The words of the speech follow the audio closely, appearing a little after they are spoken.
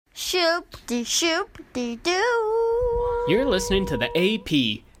Shoop-de-shoop-de-doo. You're listening to the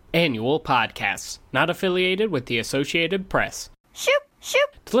AP Annual Podcast, not affiliated with the Associated Press. Shoop,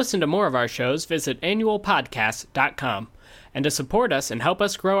 shoop. To listen to more of our shows, visit annualpodcast.com. And to support us and help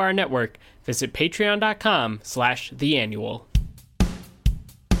us grow our network, visit patreon.com/theannual.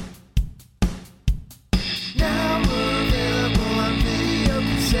 Now we're available on video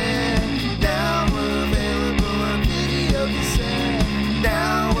cassette. Now we're available on video cassette.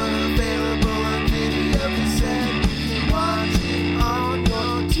 Now we're available on video cassette. You can watch it on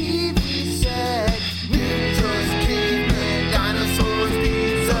your TV set. Ninjas, cavemen, dinosaurs,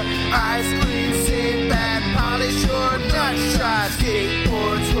 pizza, ice cream, Sinbad, polish your nut shots,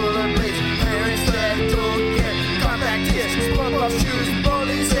 skateboards, rollerblades, parents that don't care, compact discs, pump-up shoes,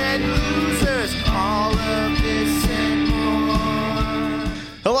 bullies and losers. All of this and more.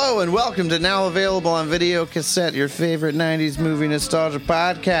 Hello and welcome to Now Available on Video Cassette, your favorite 90s movie nostalgia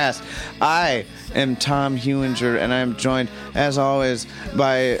podcast. I am Tom Hewinger, and I'm joined, as always,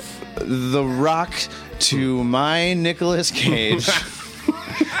 by The Rock to my Nicolas Cage,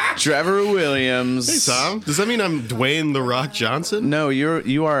 Trevor Williams. Hey, Tom. Does that mean I'm Dwayne The Rock Johnson? No,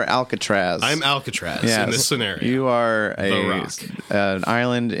 you are Alcatraz. I'm Alcatraz Yes. in this scenario. You are The Rock. an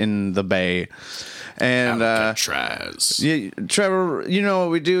island in the bay. And Alcatraz. Trevor, you know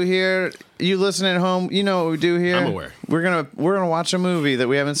what we do here. You listen at home, you know what we do here. I'm aware. We're gonna watch a movie that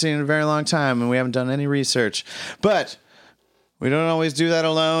we haven't seen in a very long time, and we haven't done any research. But we don't always do that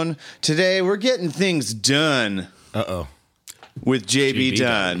alone. Today we're getting things done Uh-oh. with JB JB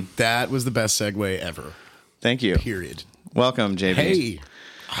Dunn. That was the best segue ever. Thank you. Period. Welcome, JB. Hey.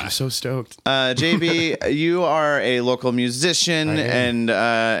 I'm so stoked. JB, you are a local musician and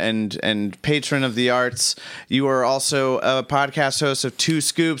patron of the arts. You are also a podcast host of Two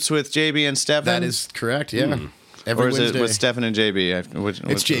Scoops with JB and Stefan. That is correct, yeah. Every Or is Wednesday. it with Stefan and JB?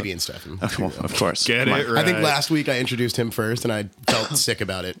 It's JB and Stefan. Well, of course. Get Come it on. right. I think last week I introduced him first, and I felt sick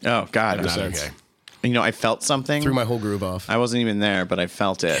about it. Oh, God. Not Episodes. okay. You know, I felt something. Threw my whole groove off. I wasn't even there, but I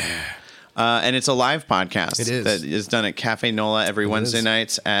felt it. And it's a live podcast. It is. That is done at Cafe Nola every Wednesday is.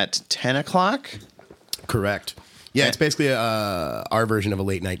 nights at 10 o'clock. Correct. Yeah, it's basically our version of a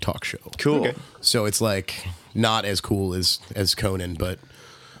late night talk show. Cool. Okay. So it's like not as cool as Conan, but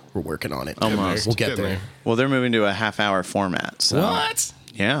we're working on it. Almost. We'll get Getting there. there. Well, they're moving to a half-hour format. So. What?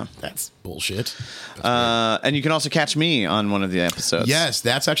 Yeah. That's bullshit. And you can also catch me on one of the episodes. Yes,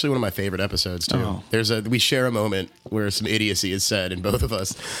 that's actually one of my favorite episodes too. Oh. We share a moment where some idiocy is said in both of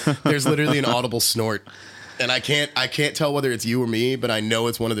us. There's literally an audible snort, and I can't tell whether it's you or me, but I know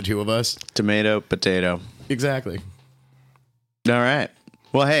it's one of the two of us. Tomato, potato. Exactly. All right.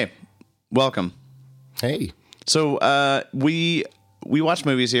 Well, hey, welcome. Hey, So we watch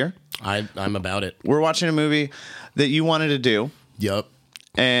movies here. I'm about it. We're watching a movie that you wanted to do, Yup.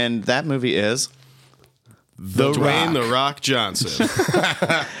 and that movie is Dwayne The Rock Johnson.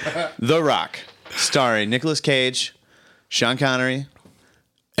 The Rock, starring Nicolas Cage, Sean Connery,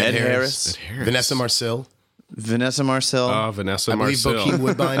 Ed Harris, Vanessa Marcil. Vanessa Marcil. Vanessa I believe Marcil. Bokeem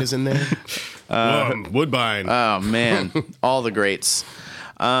Woodbine is in there. Woodbine. Oh man, all the greats.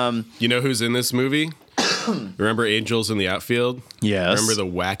 You know who's in this movie? Remember Angels in the Outfield? Yes. Remember the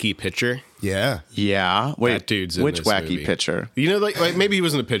wacky pitcher? Yeah. Yeah. Wait, That dude's in which this wacky movie. pitcher? You know, like maybe he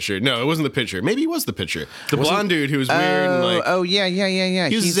wasn't the pitcher. No, it wasn't the pitcher. Maybe he was the pitcher. The blonde dude who was weird and like. Oh yeah.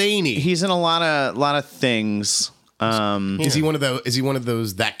 He's zany. He's in a lot of things. Is he one of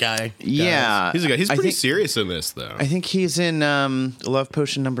those that guy? Yeah. He's a guy. He's I pretty think- serious in this, though. I think he's in Love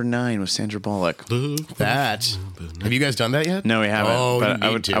Potion #9 with Sandra Bullock. That. Have you guys done that yet? No, we haven't. Oh, but you I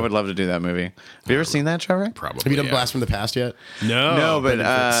need would. to. I would love to do that movie. Have you ever seen that, Trevor? Probably. Have you done yeah. Blast from the Past yet? No.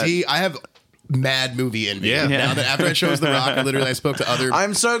 but See, I have mad movie envy. Yeah. Now that after I chose The Rock, I spoke to other.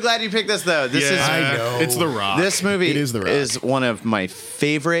 I'm so glad you picked this though. This Yeah, is I know. It's The Rock. this movie It is The Rock. is one of my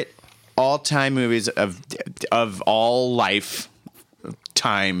favorite all-time movies of all life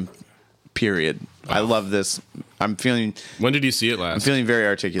time period. I love this. I'm feeling When did you see it last? very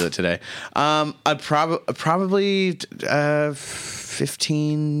articulate today. I probably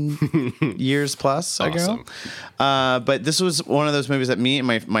 15 years plus ago. But this was one of those movies that me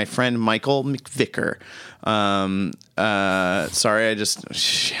and my friend Michael McVicker. Sorry, I just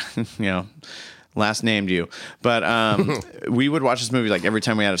last named you, but we would watch this movie like every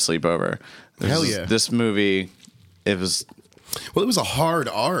time we had a sleepover. Hell yeah. This movie, it was. Well, it was a hard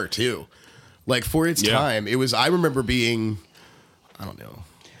R too. Like for its Yeah. time, it was. I remember being, I don't know,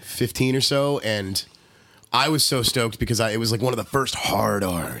 15 or so, and I was so stoked because it was like one of the first hard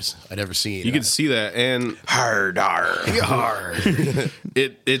R's I'd ever seen. You can see that, and Hard R.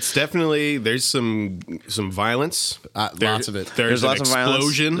 it's definitely there's some violence. Lots of it. There's Lots an of violence.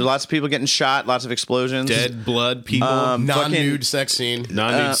 explosion. There's lots of people getting shot. Lots of explosions. Dead blood. People. Non-nude sex scene.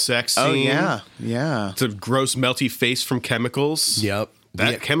 Non-nude sex scene. Oh yeah. It's a gross melty face from chemicals. Yep.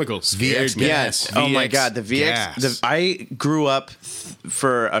 That chemical scared VX me. Yes. gas. Oh my VX God. The VX. gas. I grew up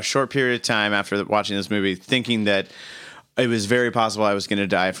for a short period of time after watching this movie, thinking that it was very possible I was going to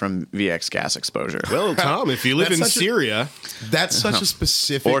die from VX gas exposure. Well, Tom, if you live in That's such a- Syria, That's such a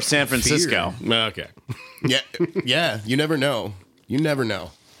specific Or San Francisco. fear. okay. Yeah. You never know.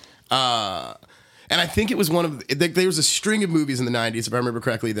 And I think it was there was a string of movies in the 90s, if I remember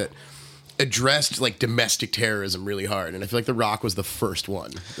correctly, that addressed like domestic terrorism really hard. And I feel like The Rock was the first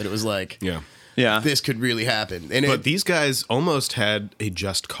one that it was like, Yeah. this could really happen. And But these guys almost had a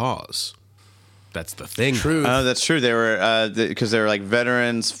just cause. That's the thing. true. Oh, that's true. They were because they were like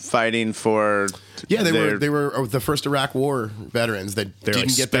veterans fighting for. Yeah, they their- were the first Iraq War veterans that They're didn't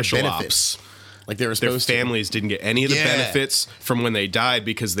like get their special benefits. ops. Like they were Their supposed families didn't get any of the Yeah. benefits from when they died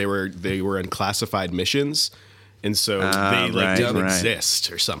because they were in classified missions, and so they right, didn't right.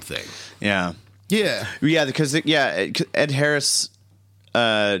 exist or something. Yeah. to. Yeah. Yeah, because Ed Harris,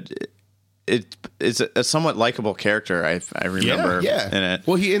 it's a somewhat likable character. I remember Yeah. in it.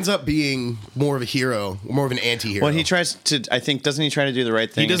 Well, he ends up being more of a hero, more of an anti-hero. Well, he tries to. I think doesn't he try to do the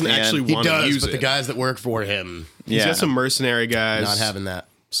right thing? He doesn't at the actually end? he want to does, use but it. the guys that work for him He's Yeah. got some mercenary guys, not having that.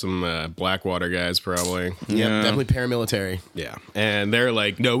 some Blackwater guys, probably. Yeah, definitely paramilitary. Yeah, and they're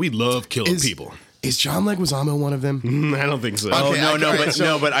like, "No, we love killing people." Is John Leguizamo one of them? I don't think so. Oh Okay, no, all right,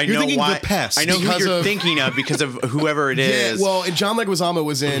 so but I you're know thinking why. The Pest I know who because you're of- thinking of because of whoever it is. Yeah, well, and John Leguizamo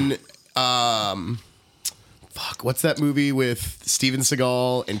was in what's that movie with Steven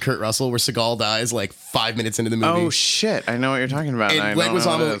Seagal and Kurt Russell where Seagal dies like 5 minutes into the movie? oh shit, I know what you're talking about. And I don't know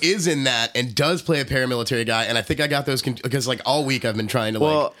Leguizamo what it is in that and does play a paramilitary guy, and I think I got those because like all week I've been trying to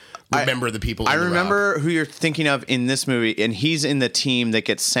Well, remember the people. I in The Rock. remember who you're thinking of in this movie, and he's in the team that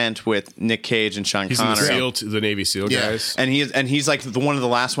gets sent with Nick Cage and Sean He's in Connery. the Navy SEAL Yeah. guys. And he's like one of the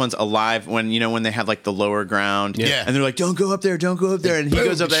last ones alive when they have like the lower ground. Yeah. And they're like, don't go up there, and he Boom,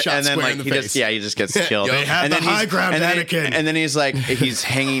 goes up there, shot and then square like in the he face. just gets killed. They have and the then high he's- ground, and then- Anakin. And then he's like he's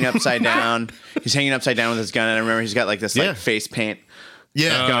hanging upside down. He's hanging upside down with his gun, and I remember he's got like this Yeah. like face paint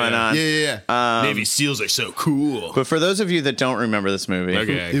Yeah, going on. Yeah. Navy SEALs are so cool. But for those of you that don't remember this movie,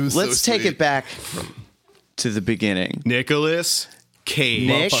 Okay. It was let's so take sweet. it back to the beginning. Nicholas Cage.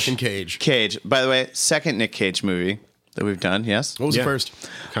 Nick Motherfucking Cage. Cage. By the way, second Nick Cage movie that we've done. Yes. What was Yeah. the first?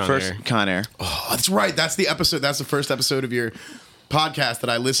 Con First Air. Con Air. Oh, that's right. That's the episode. That's the first episode of your podcast that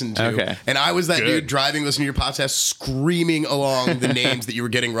I listened to. Okay. And I was that Good. dude driving, listening to your podcast, screaming along the names that you were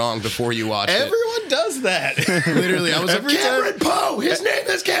getting wrong before you watched Everyone does that. it. Literally, I was Every like, Cameron Poe! His name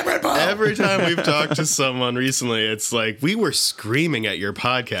is Cameron Poe! Every time we've talked to someone recently, it's like we were screaming at your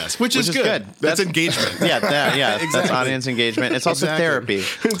podcast, which is good. That's engagement. Yeah, that's Exactly. audience engagement. It's also Exactly.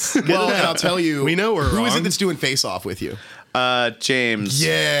 therapy. Well, and I'll tell you, We know we're who is wrong. it that's doing Face Off with you? James.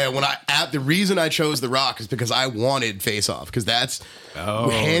 Yeah, the reason I chose The Rock is because I wanted Face Off because that's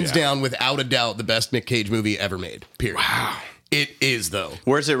hands down, without a doubt, the best Nick Cage movie ever made. Period. Wow. It is though,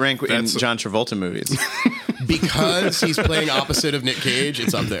 Where's it rank in That's- John Travolta movies? because he's playing opposite of Nick Cage.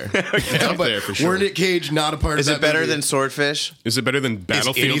 It's up there. It's up there for sure. Were Nick Cage not a part Is of it that better movie? than Swordfish? Is it better than Is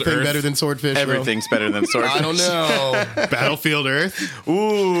Battlefield anything Earth? better than Swordfish? bro? Everything's better than Swordfish. I don't know. Battlefield Earth?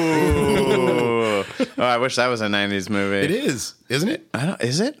 Ooh. Oh, I wish that was a 90s movie. It is, isn't it?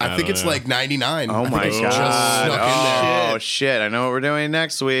 Is it? I think it's like 99. Oh I think my it's god. Just snuck in there. Oh shit. I know what we're doing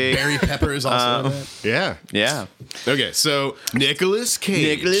next week. Barry Pepper is also in that. Yeah. Yeah. Okay, so Nicolas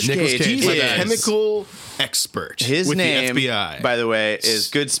Cage. Nicolas Nicolas Cage, He's my a bad. chemical expert His with name, the FBI. by the way, is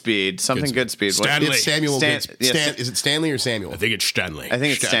Goodspeed. Something Goodspeed. What- Stanley. It's Samuel. Stan- Goodspeed. yes. Is it Stanley or Samuel? I think it's Stanley. I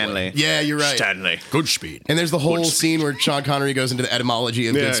think it's Stanley. Yeah, you're right. Stanley. Good speed. And there's the whole Goodspeed. scene where Sean Connery goes into the etymology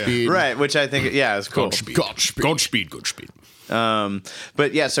of Yeah, Goodspeed. Right, which I think, yeah, is cool. Godspeed. Godspeed. Godspeed. Godspeed.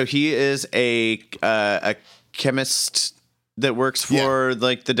 But yeah, so he is a chemist that works for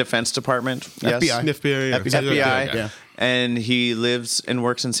like the Defense Department. Yes? FBI. FBI. Yeah. FBI. Yeah. And he lives and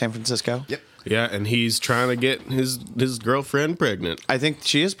works in San Francisco. Yep. Yeah, and he's trying to get his girlfriend pregnant. I think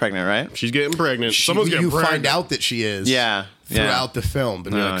she is pregnant, right? She's getting pregnant. Someone's getting you pregnant. find out that she is. Yeah. Throughout the film,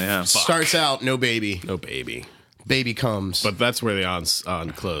 but you're Oh, like, yeah. starts out no baby, No baby. baby comes. But that's where the on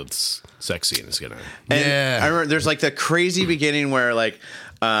clothes sex scene is gonna. And Yeah. I remember there's like the crazy beginning where like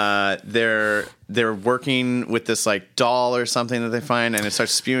they're working with this like doll or something that they find, and it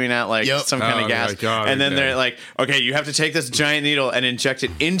starts spewing out like some kind of gas. God, and then okay. they're like, okay, you have to take this giant needle and inject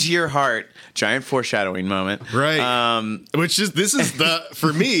it into your heart. Giant foreshadowing moment. Right.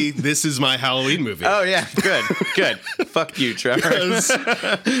 For me, this is my Halloween movie. Oh yeah, good. Fuck you, Trevor.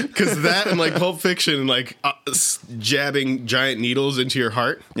 Because that and like Pulp Fiction and like jabbing giant needles into your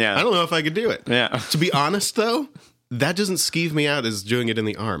heart. Yeah. I don't know if I could do it. Yeah. To be honest though, that doesn't skeeve me out as doing it in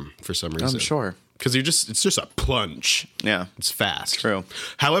the arm for some reason. I'm sure. Because it's just a plunge. Yeah. It's fast. True.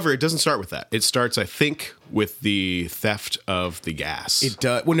 However, it doesn't start with that. It starts, I think, with the theft of the gas. It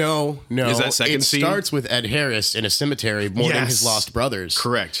does. Well, no. Is that second it scene? starts with Ed Harris in a cemetery mourning Yes. his lost brothers.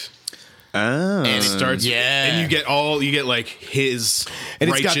 Correct. Oh. And it starts, Yeah. and you get like his And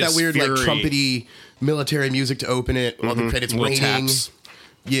it's got that righteous weird fury. like trumpety military music to open it while the credits Little raining. taps.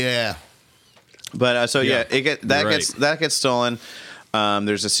 Yeah. But Yeah. that gets stolen.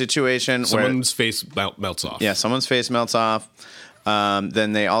 There's a situation where Someone's face melts off. someone's face melts off.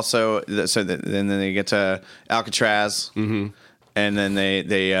 Then they also then they get to Alcatraz, and then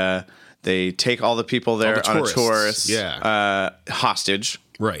they take all the people there the on a tourists. tourist hostage.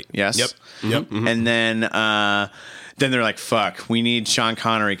 Right. Yes. Yep. And then they're like, "Fuck, we need Sean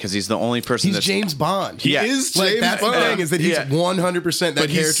Connery because he's the only person He's that's James Bond. Yeah. is Like James that's Bond. the thing is that he's Yeah. 100% that But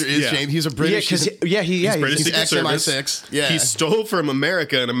he's- character is yeah. James. He's a yeah, British. because British he's Secret Service. ex-MI6. Yeah. He stole from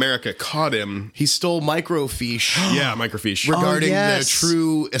America, and America caught him. He stole microfiche Yeah, microfiche. regarding yes. the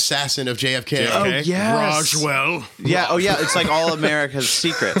true assassin of JFK. Oh, Okay. yes. Roswell. yeah. Oh yeah, it's like all America's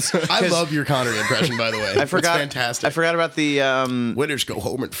secrets. I love your Connery impression, by the way. I forgot. It's fantastic. I forgot about the. Winners go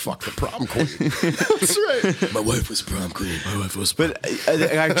home and fuck the prom queen. That's right. My wife was prom queen. My wife was. But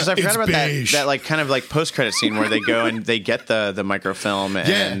because I forgot It's about beige. that like kind of like post credit scene where they go and they get the microfilm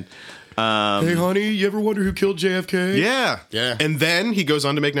and Hey, honey, you ever wonder who killed JFK? Yeah. Yeah. And then he goes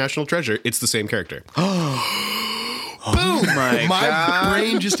on to make National Treasure. It's the same character. Boom! my My God.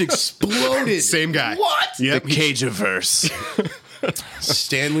 brain just exploded. Same guy. What? Yep. Cageaverse.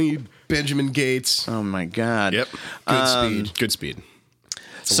 Stanley Benjamin Gates. Oh my god. Yep. Good speed. Good speed. Long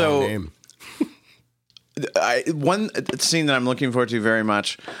So name. one scene that I'm looking forward to very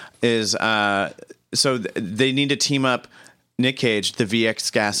much is they need to team up Nick Cage, the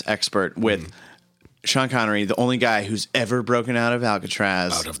VX gas expert, with Sean Connery, the only guy who's ever broken out of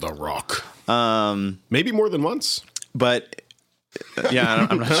Alcatraz. Out of the rock. Maybe more than once. But yeah,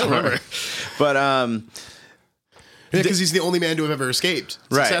 I'm not sure. But Yeah, because he's the only man to have ever escaped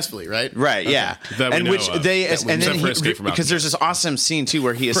successfully, right? Right, yeah, That we and know which of. they That we and know. then Except for Escape from because there's this awesome scene too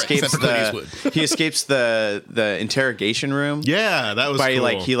where he escapes except for Clint Eastwood. he escapes the interrogation room. Yeah, that was by cool.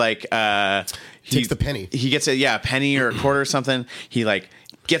 like he Takes the penny. He gets a penny or a quarter or something. He like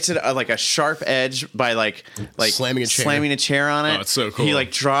gets it like a sharp edge by like Slamming a chair. on it. Oh, it's so cool. He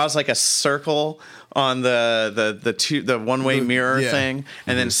like draws like a circle on the one way mirror yeah. thing,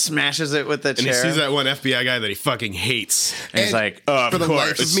 and then smashes it with the and chair. he sees that one FBI guy that he fucking hates. and he's And like, "Oh, for of the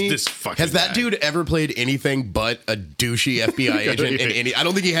course." life of me, this fucking has that guy. dude ever played anything but a douchey FBI agent in any? I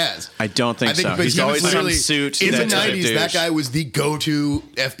don't think he has. I don't think so. but He's he was always some literally- suit in the that's a '90s. That douche. guy was the go-to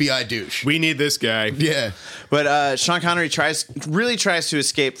FBI douche. We need this guy. Yeah, But Sean Connery tries to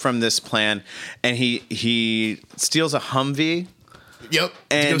escape from this plan, and he steals a Humvee yep.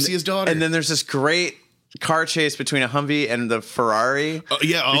 and to go see his daughter. And then there's this great car chase between a Humvee and the Ferrari.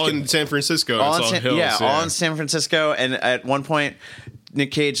 Yeah, all in San Francisco. It's all hills. All in San Francisco. And at one point,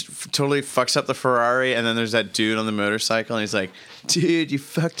 Nick Cage totally fucks up the Ferrari, and then there's that dude on the motorcycle, and he's like, "Dude, you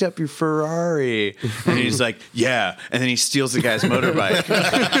fucked up your Ferrari," and he's like, "Yeah," and then he steals the guy's motorbike.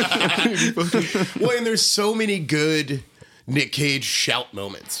 well, and there's so many good Nick Cage shout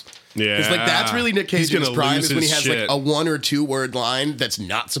moments. Yeah. Because like that's really Nick Cage He's in his gonna prime lose is when he his has shit. like a 1 or 2 word line that's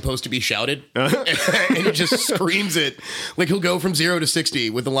not supposed to be shouted, and he just screams it. Like he'll go from 0 to 60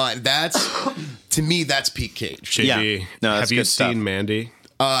 with the line. That's to me, that's peak Cage. JB, Yeah. No, that's have you good stuff. seen Mandy?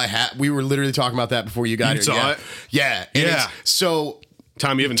 We were literally talking about that before you got here. saw yeah. it? Yeah, and Yeah. so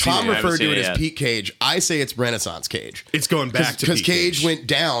Tom, you haven't Tom seen it. referred seen to it it as yet. peak Cage. I say it's Renaissance Cage. It's going back to Because peak Cage went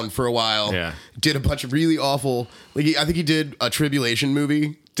down for a while. Yeah. Did a bunch of really awful. Like I think he did a Tribulation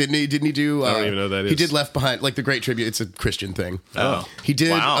movie. Didn't he? Didn't he do? I don't even know what that He is. did Left Behind, like the Great Tribute. It's a Christian thing. Oh. He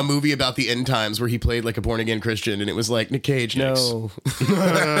did Wow. a movie about the end times where he played like a born again Christian, and it was like Nick Cage. No,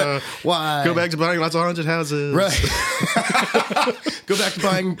 why? Go back to buying lots of haunted houses. Right. Go back to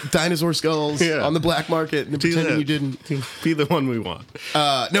buying dinosaur skulls Yeah. on the black market and Do pretending that. you didn't. Be the one we want.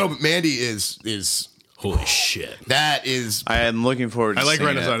 No, but Mandy is Holy shit. that is. I am looking forward to I like seeing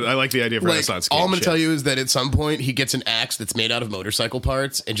Renaissance. it. I like the idea of Like, Renaissance. all I'm going Cage to tell you is that at some point he gets an axe that's made out of motorcycle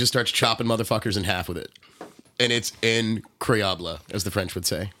parts and just starts chopping motherfuckers in half with it. and it's incroyable, as the French would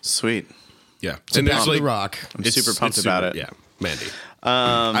say. Sweet. Yeah. And there's The Rock. I'm super pumped about it. Yeah, Mandy.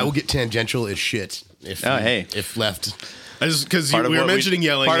 I will get tangential as shit if left. Because Part of we were what we- mentioning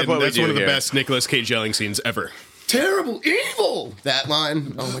yelling, part of and what we that's do one of the here. best Nicolas Cage yelling scenes ever. Terrible, evil. That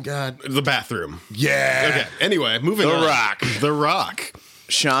line. Oh my god. The bathroom. Yeah. Okay. Anyway, moving The on. Rock. The Rock.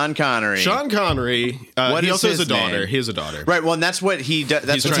 Sean Connery. Sean Connery. What he is also has a his daughter. name? He has a daughter. Right. Well, and that's what he does.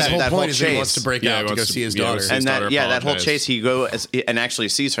 That's He's what trying His to- whole that point whole is that he chase. wants to break Yeah, out he to go wants to- see his yeah, daughter. his And daughter that whole apologized. chase, he go and actually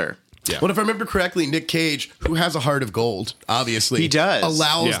sees her. Yeah. Well, if I remember correctly, Nick Cage, who has a heart of gold, obviously, He does.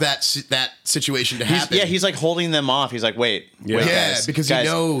 allows Yeah. that situation to He's, happen. he's like holding them off. He's like, wait, Yeah. wait, yeah, guys, because guys,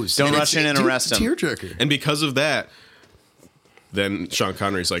 he knows. Don't And rush in and dude, arrest it's him. a tearjerker. And because of that, then Sean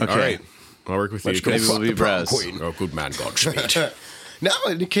Connery's like, Okay. all right, I'll work with you. Let's go Maybe fuck we'll be the prom bros. queen. Oh, good man, Godspeed. No,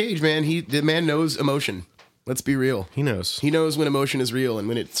 Nick Cage, man, the man knows emotion. Let's be real. He knows. He knows when emotion is real and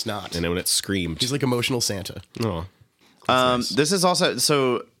when it's not. And then when it screamed. He's like emotional Santa. Oh. This is also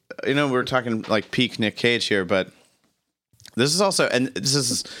so. We're talking like peak Nick Cage here, but this is also, and this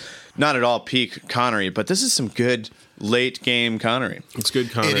is not at all peak Connery, but this is some good late game Connery. It's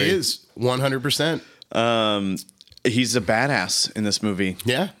good Connery. It is 100%. He's a badass in this movie.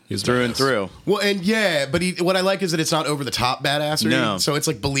 Yeah. He's Through and badass. through. Well, and yeah, but what I like is that it's not over the top badassery. No. So it's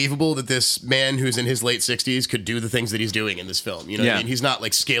like believable that this man who's in his late 60s could do the things that he's doing in this film. You know what Yeah. I mean? He's not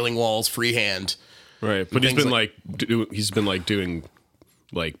like scaling walls freehand. Right. But he's Things been doing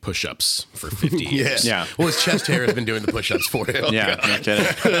like push-ups for 50 years. Yeah. Well, his chest hair has been doing the push-ups for him. Yeah, no kidding.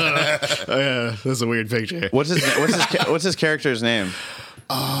 Yeah, that's a weird picture. What's his character's name?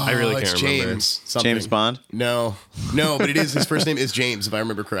 I really It's can't remember. James. Something. James Bond. No, but it is. His first name is James, if I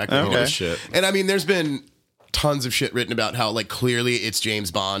remember correctly. Okay. Holy shit. And I mean, there's been tons of shit written about how like clearly it's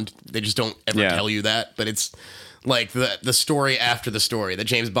James Bond. They just don't ever Yeah. tell you that, but it's like the story after the story that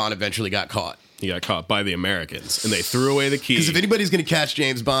James Bond eventually got caught. He got caught by the Americans, and they threw away the key. Because if anybody's going to catch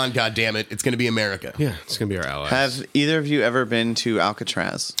James Bond, God damn it, it's going to be America. Yeah, it's gonna be our allies. Have either of you ever been to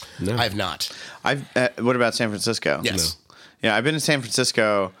Alcatraz? No. I have not. What about San Francisco? Yes. Yeah, I've been to San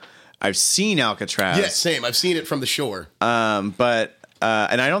Francisco. I've seen Alcatraz. Yes, same. I've seen it from the shore. But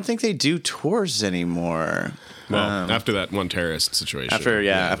and I don't think they do tours anymore. Well, after that one terrorist situation. After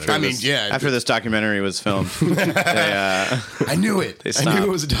I mean, yeah. after this documentary was filmed. I knew it. I stopped. knew it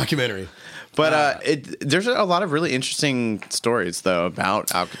was a documentary. But there's a lot of really interesting stories though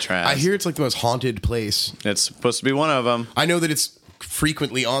about Alcatraz. I hear it's like the most haunted place. it's supposed to be one of them. I know that it's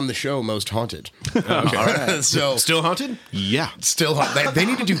frequently on the show Most Haunted. Okay. So Still haunted? Yeah. still haunted. They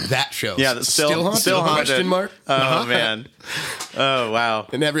need to do that show. Yeah, that's still haunted. Question mark. Oh man. Oh wow.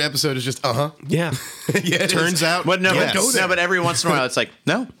 And every episode is just Yeah. yeah. it Turns is. out. But no, Yeah. but, no, but every once in a while it's like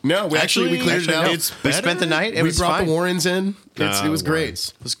no. No, we actually we cleared it out. It's We spent the night. It we was brought fine. the Warrens in. It was great.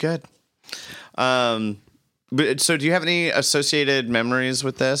 Warrens. It was good. But so do you have any associated memories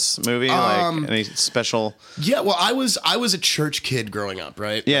with this movie? Like any special? Yeah, well, I was a church kid growing up,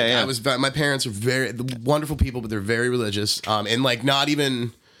 right? Yeah, Like, yeah. I was. My parents are very wonderful people, but they're very religious. And like not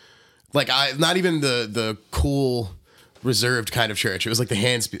even the cool, reserved kind of church. It was like the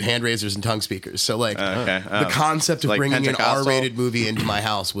hand raisers and tongue speakers. So like Okay. the concept of Like bringing an Pentecostal? R-rated movie into my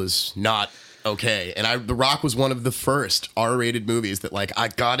house was not okay. And The Rock was one of the first R-rated movies that like I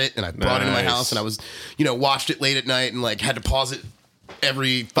got it and I brought it into my Nice. house and I was watched it late at night and like had to pause it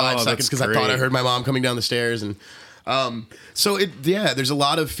every 5 Oh, seconds that's because I thought I great. heard my mom coming down the stairs and so there's a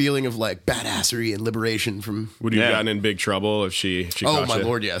lot of feeling of like badassery and liberation from Would you have Yeah. gotten in big trouble if she oh caught my you?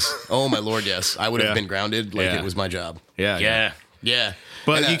 lord yes I would have Yeah. been grounded like Yeah. it was my job. Yeah. Yeah.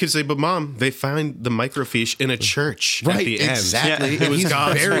 But And, you could say, but mom, they find the microfiche in a church at right, the end. exactly. It And was he's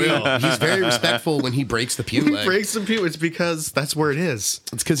God's very, will. He's very respectful when he breaks the pew leg. Breaks the pew. It's because that's where it is.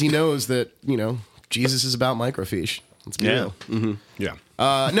 It's because he knows that Jesus is about microfiche. Let's be Yeah. real. Yeah.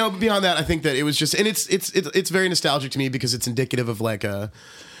 No, but beyond that, I think that it was just, and it's very nostalgic to me because it's indicative of like a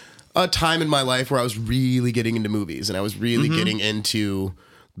time in my life where I was really getting into movies and I was really getting into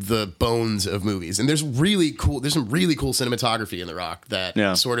the bones of movies. And there's some really cool cinematography in The Rock that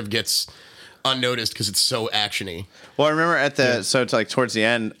Yeah. sort of gets unnoticed because it's so actiony. Well, I remember so it's like towards the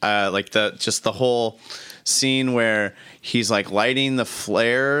end, like the whole scene where he's like lighting the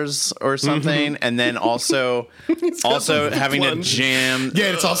flares or something, and then also having to plunge. jam. Yeah,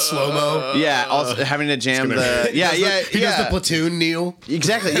 it's all slow mo. Yeah, also having to jam gonna the hurt. He does the platoon kneel.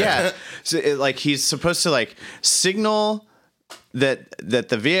 Exactly. Yeah. So like he's supposed to like signal that the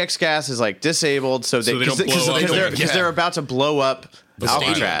VX gas is like disabled, so they don't blow up. because they're about to blow up Stadium.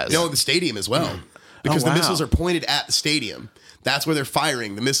 Alcatraz. No, the stadium as well. Because Oh, wow. the missiles are pointed at the stadium. That's where they're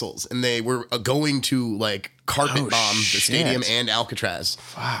firing the missiles, and they were going to like carpet bomb the stadium and Alcatraz.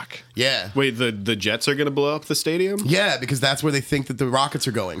 Fuck. Yeah. Wait, the jets are going to blow up the stadium? Yeah, because that's where they think that the rockets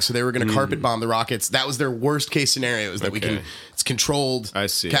are going. So they were going to carpet bomb the rockets. That was their worst case scenario, is that we can, it's controlled I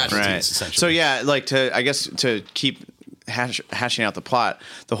see. casualties, Right. essentially. So yeah, like to keep hashing out the plot,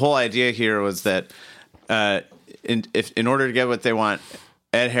 the whole idea here was that in order to get what they want,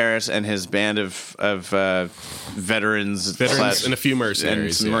 Ed Harris and his band of veterans And a few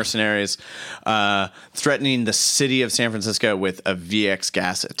mercenaries. and mercenaries threatening the city of San Francisco with a VX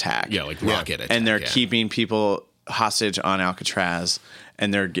gas attack. Yeah, like rocket attack. And they're yeah. keeping people hostage on Alcatraz.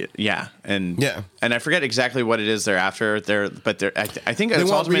 And and I forget exactly what it is they're after. I think it's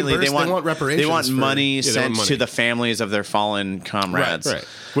want ultimately they want reparations. They want money sent money. to the families of their fallen comrades. Right.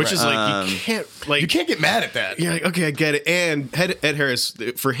 Which is like you can't get mad at that. Yeah, like, okay, I get it. And Ed Harris,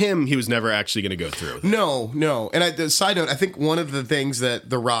 for him, he was never actually going to go through with it. No. And the side note, I think one of the things that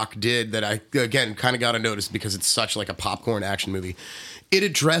The Rock did that I, again, kind of got to notice because it's such like a popcorn action movie, it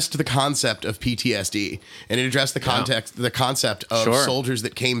addressed the concept of PTSD, and it addressed the concept of soldiers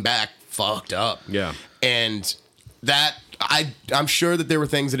that came back fucked up. Yeah. And that, I'm sure that there were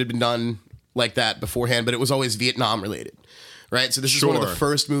things that had been done like that beforehand, but it was always Vietnam related. Right? So this is one of the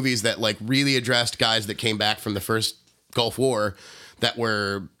first movies that like really addressed guys that came back from the first Gulf War that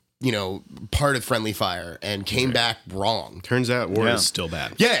were, you know, part of friendly fire and came back wrong. Turns out war is still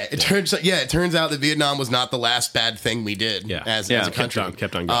bad. Yeah, it turns out that Vietnam was not the last bad thing we did as a country.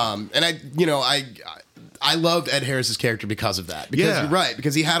 Kept on going. And I loved Ed Harris's character because of that. Because you're right,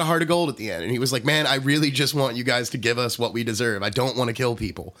 because he had a heart of gold at the end, and he was like, "Man, I really just want you guys to give us what we deserve. I don't want to kill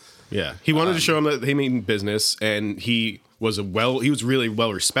people." Yeah, he wanted to show him that they mean business, and he was really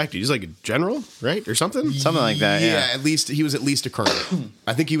well respected. He's like a general, right, or something like that. Yeah. At least he was at least a colonel.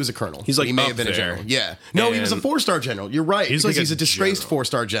 I think he was a colonel. He's like he may up have been there. a general. Yeah, no, he was a 4-star general. You're right. He's because like he's a disgraced general.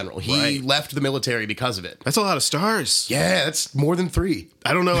 4-star general. He left the military because of it. That's a lot of stars. Yeah, that's more than 3.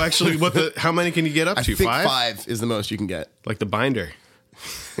 I don't know actually how many can you get up I to? think 5? 5 is the most you can get. Like the binder.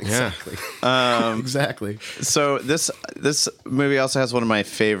 Exactly. Exactly. So this movie also has one of my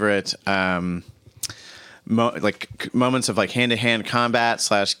favorite moments of like hand-to-hand combat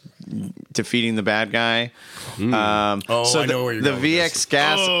 / defeating the bad guy. I know where you're the going with VX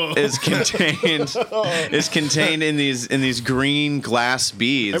gas is contained in these green glass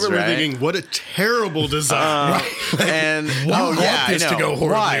beads. I remember right? thinking, what a terrible design. And this to go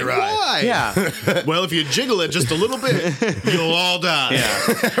horribly right. Why? Yeah. Well, if you jiggle it just a little bit, you'll all die.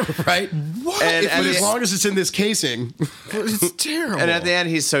 Yeah. Right? What? And As long as it's in this casing. It's terrible. And at the end,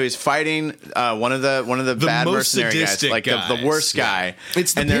 he's fighting one of the bad most mercenary guys, sadistic like the guys. worst guy.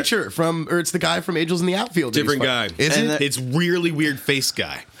 It's the pitcher it's the guy from Angels in the Outfield. Different guy. Is And it? It's really weird face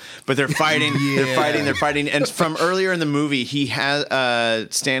guy. But they're fighting. They're fighting. And from earlier in the movie, he has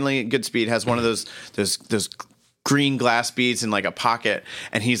Stanley Goodspeed has one of those green glass beads in like a pocket,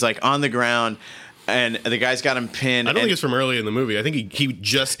 and he's like on the ground. And the guy's got him pinned. I don't think it's from early in the movie. I think he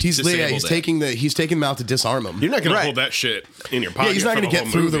just disabled he's it. taking them out to disarm him. You're not going Right. to hold that shit in your pocket. Yeah, he's not going to get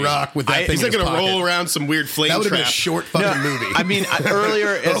through the rock with that thing. He's not in his going to pocket. roll around some weird flame That would have trap. been a short fucking movie. I mean, earlier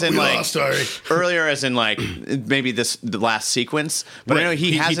as in like sorry. earlier as in like maybe the last sequence. But I know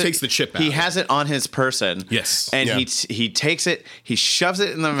he takes the chip out. He has it on his person. Yes. and Yeah. he takes it, he shoves it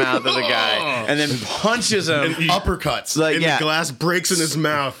in the mouth of the guy, and then punches him. Uppercuts. Like, and yeah. the glass breaks in his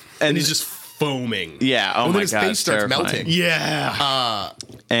mouth, and And- he's just foaming. Yeah. Oh And then my his god. face it's starts terrifying. melting. Yeah.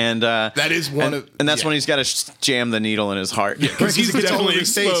 And That is one of and that's when he's got to jam the needle in his heart. Because he's It's all over definitely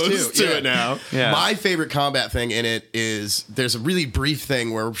his face, exposed too. to Yeah. it now. Yeah. My favorite combat thing in it is there's a really brief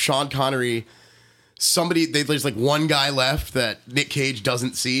thing where Sean Connery, there's like one guy left that Nick Cage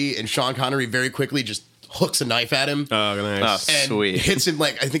doesn't see, and Sean Connery very quickly just hooks a knife at him. Oh, nice. And Sweet. hits him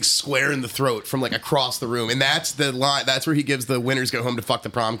like I think square in the throat from like across the room, and that's the line. That's where he gives the winners go home to fuck the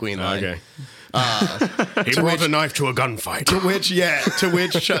prom queen line. Okay. He brought a knife to a gunfight. To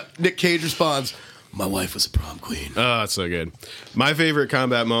which Nick Cage responds, "My wife was a prom queen." Oh, that's so good. My favorite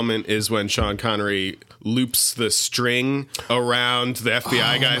combat moment is when Sean Connery loops the string around the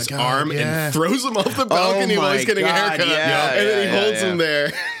FBI guy's God, arm yeah. and throws him off the balcony while he's my getting a God, haircut. yeah, and then he yeah, holds yeah. him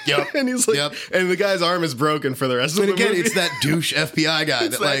there. Yep. And he's like, Yep. and the guy's arm is broken for the rest of And the again, movie. it's that douche FBI guy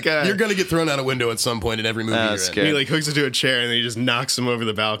It's that that like guy. you're gonna get thrown out a window at some point in every movie That's you're good. in. And he like hooks it to a chair and then he just knocks him over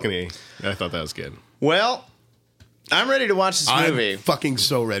the balcony. I thought that was good. Well, I'm ready to watch this movie. I'm fucking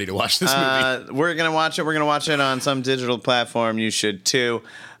so ready to watch this movie. We're gonna watch it. We're gonna watch it on some digital platform. You should too.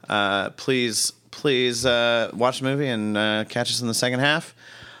 Please watch the movie and catch us in the second half.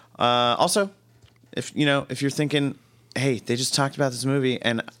 Also, if you're thinking, hey, they just talked about this movie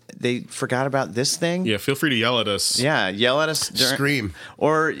and they forgot about this thing. Yeah, feel free to yell at us. Yeah, yell at us. Scream.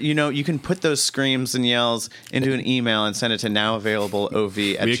 Or, you can put those screams and yells into an email and send it to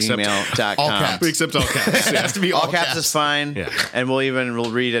nowavailableov@gmail.com. all caps. We accept all caps. It has to be All caps is fine, Yeah. and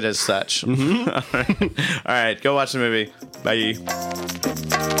we'll read it as such. All right, go watch the movie. Bye.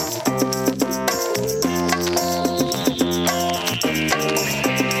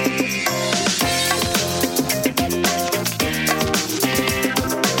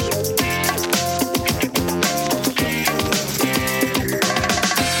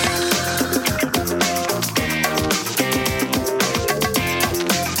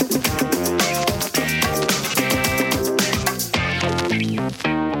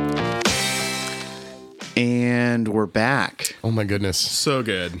 And we're back. Oh my goodness. So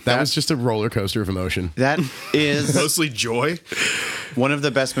good. That was just a roller coaster of emotion. That is Mostly joy. one of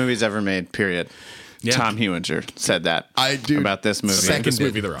the best movies ever made, period. Yeah. Tom Hewinger said that I do about this movie. Seconded, This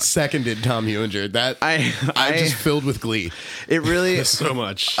movie, The Rock. seconded Tom Hewinger. That I'm just filled with glee. It really So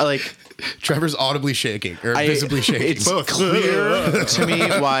much. like Trevor's audibly shaking or visibly shaking. It's Both. clear to me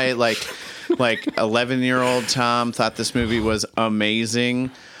why like 11-year-old Tom thought this movie was amazing.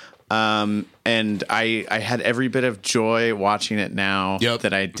 And I had every bit of joy watching it now Yep.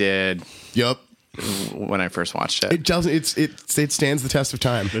 that I did Yep. when I first watched it. It doesn't. It stands the test of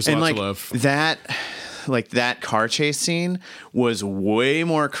time. There's And lots like of love. that car chase scene was way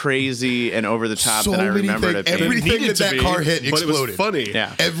more crazy and over the top So than I many remembered things. it being. Everything Needed that to be, car hit but it was exploded. funny.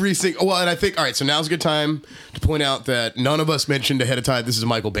 Yeah. Every single. Well, and I think all right. So now's a good time to point out that none of us mentioned ahead of time. This is a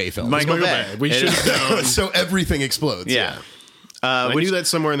Michael Bay film. Michael Michael Bay. Bay. We It should is- have known. so everything explodes. Yeah. I knew that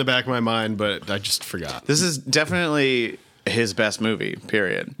somewhere in the back of my mind, but I just forgot. This is definitely his best movie,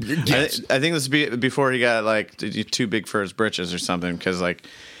 period. Yes. I think this would be before he got like too big for his britches or something, because like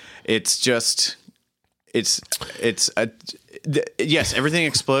yes, everything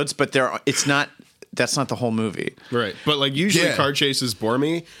explodes, but that's not the whole movie. Right. But like usually Yeah. car chases bore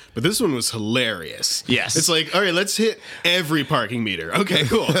me, but this one was hilarious. Yes. It's like, all right, let's hit every parking meter. Okay,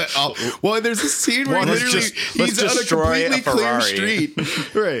 cool. Well, there's a scene where Let's literally let's he's on a destroy completely a clear Ferrari.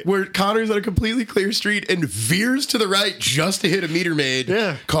 street. Right. Where Connor's on a completely clear street and veers to the right just to hit a meter maid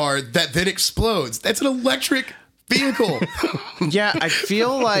Yeah. car that then explodes. That's an electric vehicle. Yeah, I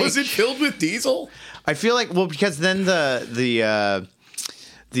feel like Was it filled with diesel? because then the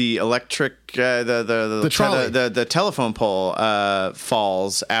electric trolley. the telephone pole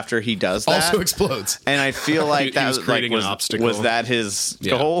falls after he does that. Also explodes. And I feel like He that was was creating an was, obstacle. was that his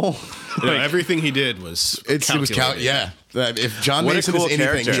Yeah. goal? You know, everything he did was It was calculated. yeah. If John What a Mason cool is anything,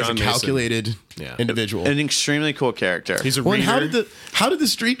 character. he's a John Mason. calculated Yeah. individual. An extremely cool character. He's a Well, and reader. how did the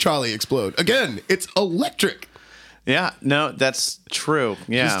street trolley explode? Again, it's electric. Yeah, no, that's true.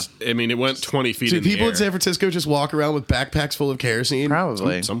 Yeah, I mean, it went 20 feet Do in the people air. in San Francisco just walk around with backpacks full of kerosene?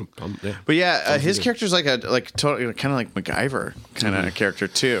 probably. Yeah. But yeah, his character's totally kind of like MacGyver kind of character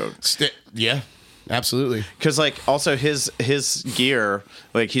too. Yeah, absolutely. Because like also his gear,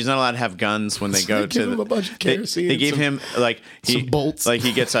 like he's not allowed to have guns when they go they give to him a bunch of kerosene They and gave some- him like some bolts. Like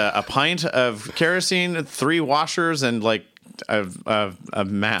he gets a pint of kerosene, 3 washers, and like a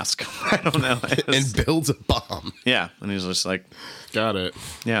mask. I don't know. And builds a bomb. Yeah, and he's just like, Got it.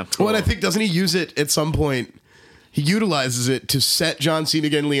 yeah. Well, and I think, doesn't he use it at some point? He utilizes it to set John C.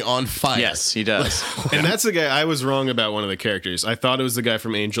 McGinley on fire. Yes, he does. And that's the guy. I was wrong about one of the characters. I thought it was the guy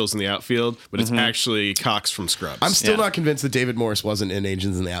from Angels in the Outfield, but it's actually Cox from Scrubs. I'm still Yeah. not convinced that David Morse wasn't in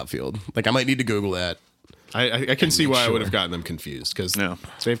Agents in the Outfield. Like, I might need to Google that. I can see why I sure. would have gotten them confused because No.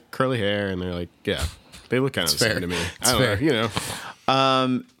 they have curly hair and they're like, yeah, they look kind of the fair. same to me. It's I don't fair. know, you know.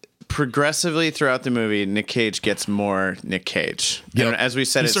 Progressively throughout the movie, Nick Cage gets more Nick Cage. Yep. And as we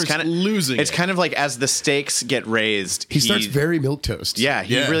said, He it's starts kind of losing It's it. kind of like as the stakes get raised, He starts very milquetoast. Yeah,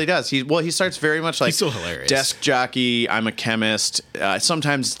 he really does. He starts very much like He's still hilarious. desk jockey. I'm a chemist.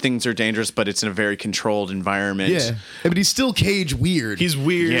 Sometimes things are dangerous, but it's in a very controlled environment. Yeah. But he's still Cage weird. He's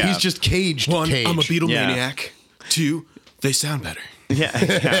weird. Yeah. He's just caged Cage. I'm a Beatlemaniac. Yeah. 2, they sound better.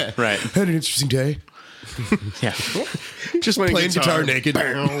 yeah, right. Had an interesting day. Yeah. Just Playing guitar naked.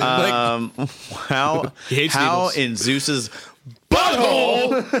 Like, How He hates how needles. in Zeus's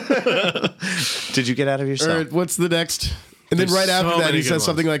butthole did you get out of or yourself? what's the next? And then There's right after so that, many he good says ones.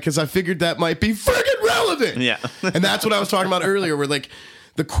 something like, because I figured that might be friggin' relevant. Yeah. And that's what I was talking about earlier, where like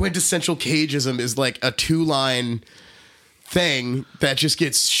the quintessential Cageism is like a 2-line thing that just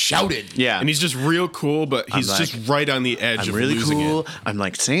gets shouted. Yeah. And he's just real cool, but he's I'm just right on the edge I'm of really losing cool. it. I'm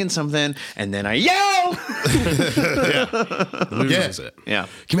like saying something, and then I yell. Loses it. Yeah.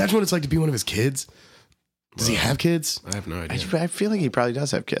 Can you imagine what it's like to be one of his kids? Does he have kids? I have no idea. I feel like he probably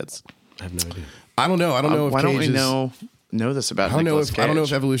does have kids. I have no idea. I don't know. I don't know if Why Cage don't we is- know know this about I don't know Nicolas if Cage. I don't know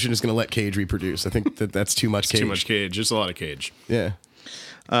if evolution is going to let Cage reproduce. I think that's too much Cage. Too much Cage. Just a lot of Cage. Yeah.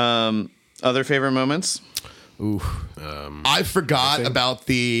 Other favorite moments? I forgot about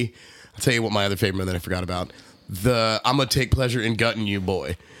the. I'll tell you what my other favorite that I forgot about. I'm gonna take pleasure in gutting you,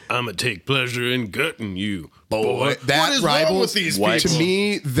 boy. I'm gonna take pleasure in gutting you, Boy, that what is rivals wrong with these to people?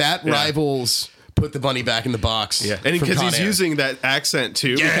 me. That rivals put the bunny back in the box. Yeah, and from because Con he's Air. using that accent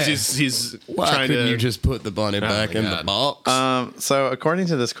too. Yeah. Because he's Why trying couldn't to. you just put the bunny back my in the God. box? So according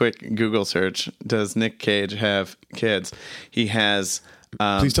to this quick Google search, does Nick Cage have kids? He has.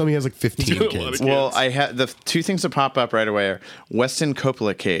 Please tell me he has like 15 a lot kids. of- Well, I had the two things that pop up right away are Weston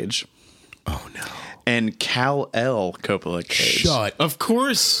Coppola Cage Oh no! and Kal-El Coppola Cage. Shut. Of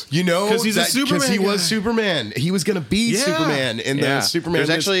course, You know, because he's a Superman. Because he was guy. Superman. He was gonna be Yeah. Superman in the Superman. There's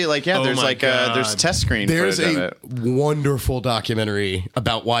list. actually Oh there's my God. there's test screen There's footage of a it. wonderful documentary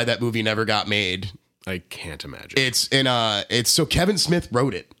about why that movie never got made. I can't imagine. It's so Kevin Smith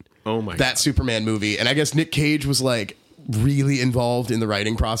wrote it. Oh my That God. Superman movie, and I guess Nick Cage was like really involved in the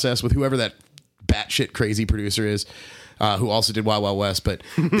writing process with whoever that batshit crazy producer is, who also did Wild Wild West. But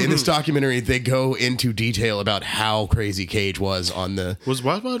in this documentary, they go into detail about how crazy Cage was on the. Was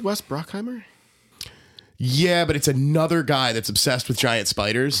Wild Wild West Brockheimer? Yeah, but it's another guy that's obsessed with giant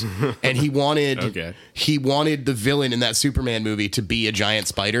spiders, and he wanted the villain in that Superman movie to be a giant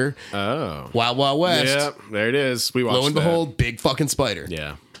spider. Oh, Wild Wild West. yeah, there it is. We watched. Lo and that. behold, big fucking spider.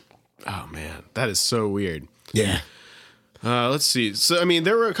 Yeah. Oh man, that is so weird. Yeah. Let's see. So, I mean,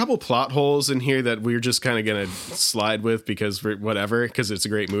 there were a couple plot holes in here that we're just kind of going to slide with because because it's a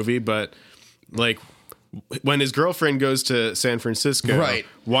great movie. But, like, when his girlfriend goes to San Francisco, Right.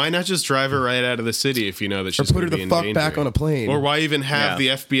 why not just drive her right out of the city if you know that she's put going her to the be in fuck danger? back on a plane. Or why even have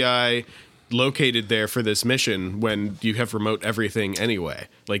Yeah. the FBI located there for this mission when you have remote everything anyway?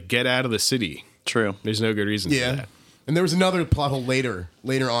 Like, get out of the city. True. There's no good reason for Yeah. that. And there was another plot hole later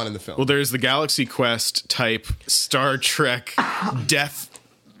on in the film. Well, there's the Galaxy Quest type Star Trek death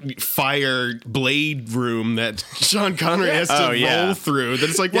fire blade room that Sean Connery has to Oh, yeah. roll through. That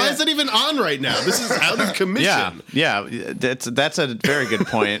it's like, why is that even on right now? This is out of commission. Yeah, that's a very good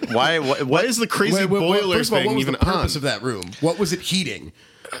point. Why? Why is the crazy boiler first of all, thing what was even the purpose on? of that room? What was it heating?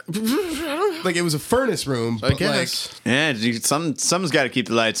 Like it was a furnace room, but I guess. Yeah, something's got to keep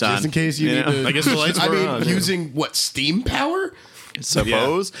the lights on. just in case you need to. I guess the lights were on. using what, steam power?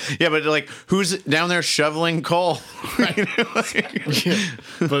 Suppose. Yeah, but like, who's down there shoveling coal?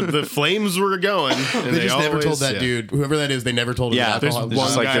 But the flames were going. And They just never always- told that yeah. dude, whoever that is. They never told him. Yeah, that there's alcohol was one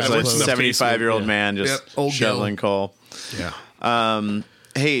just guy there's that like works in the 75-year-old basement, man just Yep, old shoveling Gil. coal. Yeah.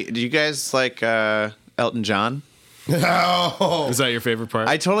 Hey, do you guys like Elton John? Oh, Is that your favorite part?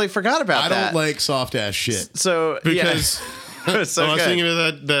 I totally forgot about I that. don't like soft ass shit. So because yeah. It's so I was good. thinking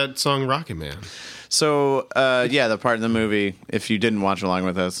of that song Rocket Man. So yeah, the part in the movie, if you didn't watch along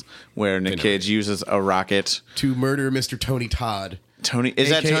with us, where Nick Cage uses a rocket. To murder Mr. Tony Todd. Is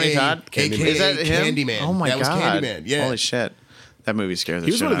that Tony AKA Todd? Candyman. Is that him? Candyman. Oh my That was god! Candyman, yeah. Holy shit, that movie scared the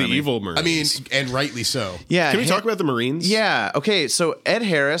He was shit one of out the me. evil Marines. I mean, and rightly so. Yeah. can we talk about the Marines? Yeah. Okay. So Ed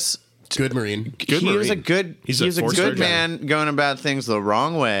Harris. Good Marine. Good he was a Marine. good. He's He's a a four-star good man going about things the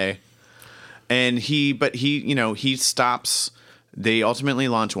wrong way, and he stops. They ultimately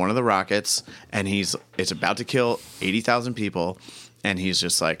launch one of the rockets, and it's about to kill 80,000 people, and he's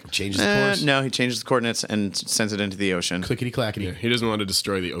just like Changes the course? No, he changes the coordinates and sends it into the ocean. Clickety clackety. Yeah, he doesn't want to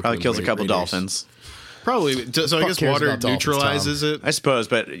destroy the Oakland Probably kills a couple Raiders. dolphins. Probably. So I Fuck guess cares water about dolphins, neutralizes it. I suppose,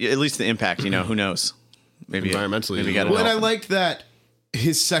 but at least the impact. Who knows? Maybe Environmentally, Maybe you got know. Well, and I help. liked that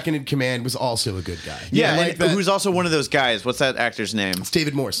his second in command was also a good guy. Yeah, I like and that. who's also one of those guys? What's that actor's name? It's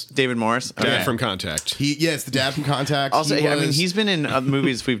David Morse. David Morse. Dad Okay. from Contact. It's the dad from Contact. Also, He I mean, was- he's been in other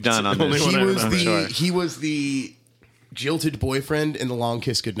movies we've done on only this. one I remember. Sure. He was the jilted boyfriend in The Long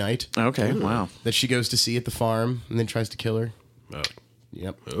Kiss Goodnight Okay, wow. that she goes to see at the farm and then tries to kill her. Oh.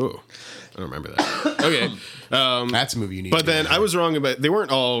 Yep. Oh. I don't remember that. Okay. That's a movie you need But to then watch. I was wrong about, they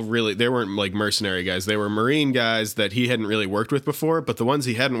weren't like mercenary guys. They were Marine guys that he hadn't really worked with before, but the ones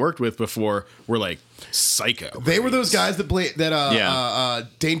he hadn't worked with before were like psycho. They were those guys that Yeah.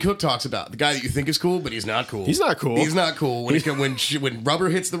 Dane Cook talks about. The guy that you think is cool, but he's not cool. He's not cool. He's not cool. When rubber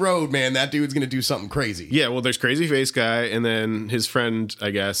hits the road, man, that dude's going to do something crazy. Yeah, well, there's Crazy Face Guy and then his friend,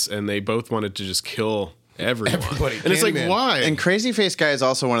 I guess, and they both wanted to just kill everyone. Everybody. And it's like, Candyman. why? And Crazy Face Guy is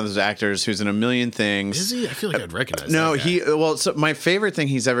also one of those actors who's in a million things. Is he? I feel like I'd recognize No, that guy. so my favorite thing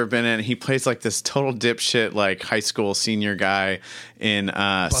he's ever been in, he plays like this total dipshit, like high school senior guy in the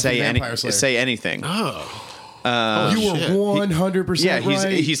Vampire Slayer. Say Anything. Oh. You were 100% Yeah,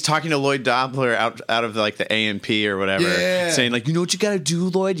 right. he's talking to Lloyd Dobler out of like the A&P or whatever, saying like, you know what you got to do,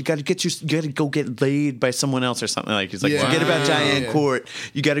 Lloyd? You got to go get laid by someone else or something. Like he's like, forget about Diane Court.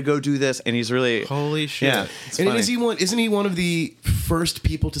 You got to go do this, and he's really Holy shit. Yeah, it's And funny. isn't he one of the first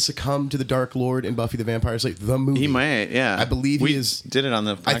people to succumb to the Dark Lord in Buffy the Vampire Slayer, the movie? He might, yeah. I believe we he is. did it on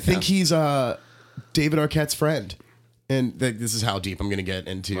the podcast. I think he's David Arquette's friend. And this is how deep I'm going to get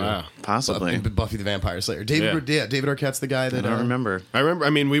into Possibly. Buffy the Vampire Slayer. David Arquette's the guy that I don't remember. I remember. I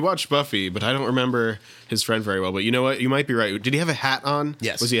mean, we watched Buffy, but I don't remember his friend very well. But you know what? You might be right. Did he have a hat on?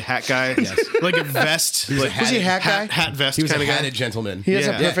 Yes. Was he a hat guy? Yes. Like a vest. was he a hat guy? Hat vest He was kind a of guy. hatted gentleman. He has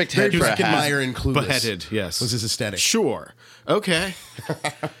a Yeah. perfect head Very for a hat. Breckenmeyer and Clueless. Beheaded. Yes. Was his aesthetic. Sure. Okay.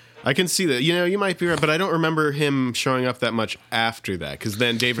 I can see that. You know, you might be right, but I don't remember him showing up that much after that. Because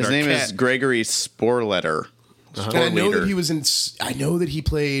then David His Arquette. name is Gregory Sporletter. And I know that he was in. I know that he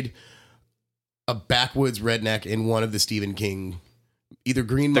played a backwoods redneck in one of the Stephen King, either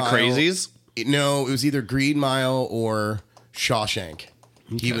Green The Mile. Crazies? No, it was either Green Mile or Shawshank.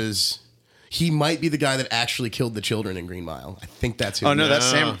 Okay. He might be the guy that actually killed the children in Green Mile. I think that's who. Oh no, he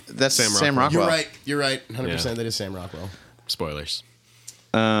is. that's Sam Rockwell. You're right. You're right. 100%. Yeah. That is Sam Rockwell. Spoilers.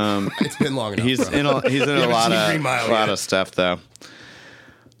 It's been long enough. He's bro. in a haven't lot seen Green Mile yet. of stuff though.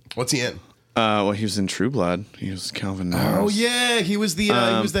 What's he in? Well, he was in True Blood. He was Calvin Norris. Oh yeah, he was the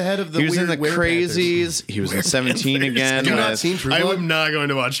head of the. He was in weird the Werepanthers. Crazies. He was in 17 again. Have you not with- seen True I Blood? am not going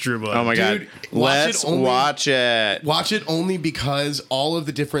to watch True Blood. Oh my god! Dude, watch it Let's only- watch it. Watch it only because all of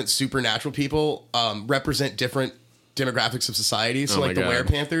the different supernatural people represent different demographics of society. So Oh my like the God.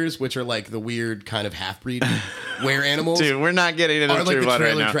 Werepanthers, which are like the weird kind of half-breed were animals. Dude, we're not getting into Are like True the Blood right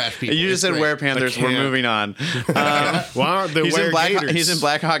trailer now. trash people. You just It's said great. Werepanthers. I We're can't. moving on. Why aren't the He's in Black. Weregators? He's in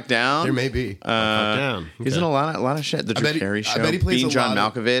Black Hawk Down. There may be. Down. He's in a lot of shit. The Drew bet he- Carey I show. bet he plays Being a John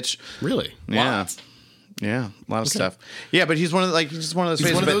lot of- Malkovich. Really? Yeah. Yeah, a lot of stuff. Yeah, but he's one of he's just one of those.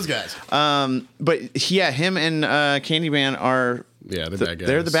 He's one of faces, those but- guys. But yeah, him and Candyman are. Yeah, the bad guys.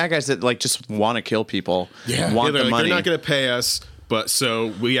 They're the bad guys that like just want to kill people. Yeah. want They're the like, money. they're not going to pay us, but so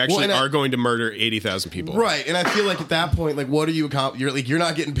we actually and I- are going to murder 80,000 people. Right, and I feel like at that point, like, what are you? You're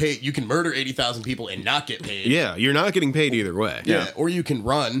not getting paid. You can murder 80,000 people and not get paid. Yeah, you're not getting paid either way. Yeah, or you can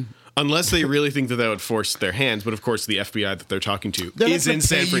run. Unless they really think that that would force their hands, but of course the FBI that they're talking to They're not is gonna in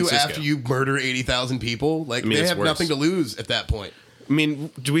San pay you Francisco. after you murder 80,000 people. Like mean, they it's have worse. nothing to lose at that point. I mean,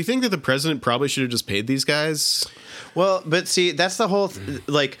 do we think that the president probably should have just paid these guys? Well, but see, that's the whole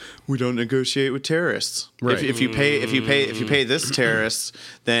like we don't negotiate with terrorists. Right. If you pay this terrorist,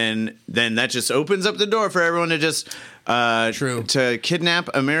 then that just opens up the door for everyone to just True. to kidnap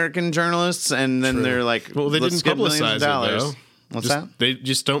American journalists, and then they're like, Well, they let's didn't get millions publicize of it dollars. though. What's Just- that? They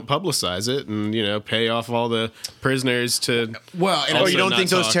just don't publicize it, and pay off all the prisoners to. Well, and Oh, Also you don't not think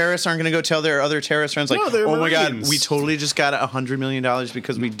those talk. terrorists aren't going to go tell their other terrorist friends like, No, they're oh my god, Marines. we totally just got $100 million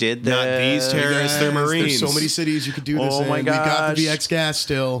because we did that. Not these terrorists, they're Marines. There's so many cities you could do this Oh in. my We got the gosh. VX gas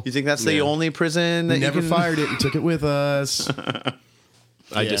still. You think that's the Yeah. only prison that We never you can... fired it. We took it with us.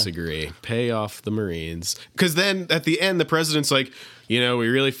 I disagree. Pay off the Marines, because then at the end the president's like, we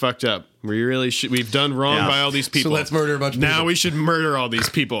really fucked up. We really we've done wrong Yeah. by all these people. let's murder a bunch of now people. we should murder all these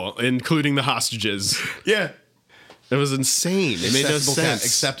people, including the hostages. Yeah. It was insane. It made no sense.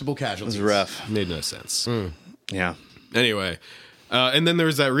 Acceptable casualties. It's rough. Made no sense. Yeah. Anyway, and then there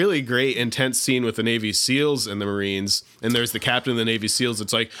was that really great intense scene with the Navy SEALs and the Marines, and there's the captain of the Navy SEAls.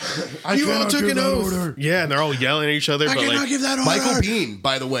 It's like, you all took an oath. Yeah, and they're all yelling at each other. But like, give that Michael Bean,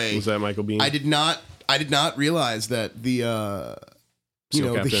 by the way. was that Michael Bean? I did not realize that the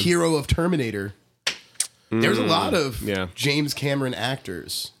SEAL the captain. hero of Terminator. There's a lot of Yeah. James Cameron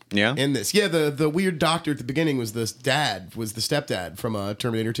actors. Yeah? In this. Yeah, the weird doctor at the beginning was the stepdad from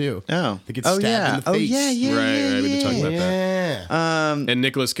Terminator 2. Oh. That gets Oh, stabbed yeah. in the Oh, face. yeah, yeah. Right, we did talk about that. Yeah. And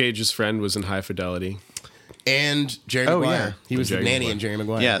Nicolas Cage's friend was in High Fidelity. And Jerry Oh, Maguire. yeah. He was Jerry the nanny Maguire. in Jerry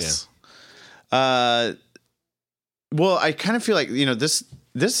Maguire. Yes. Well, I kind of feel like,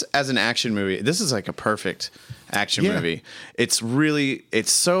 this as an action movie, this is like a perfect action Yeah. movie. It's really,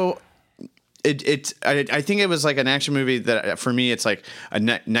 it's so... I think it was like an action movie that for me it's like a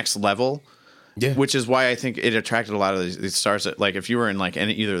next level, Yeah. which is why I think it attracted a lot of these stars. That, like if you were in like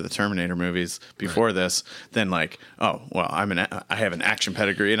either of the Terminator movies before this, then like oh well I have an action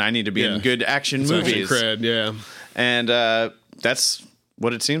pedigree and I need to be Yeah. in good action It's movies, action cred, yeah. and that's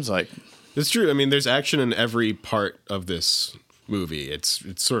what it seems like. It's true. I mean, there's action in every part of this movie. It's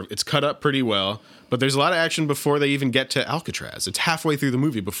cut up pretty well, but there's a lot of action before they even get to Alcatraz. It's halfway through the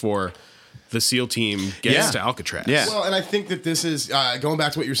movie before the SEAL team gets Yeah. to Alcatraz. Yeah. Well, and I think that this is going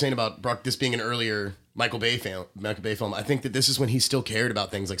back to what you were saying about Brock, this being an earlier Michael Bay film. I think that this is when he still cared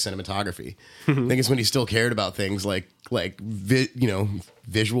about things like cinematography. I think it's when he still cared about things like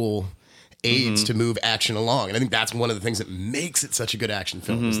visual aids to move action along. And I think that's one of the things that makes it such a good action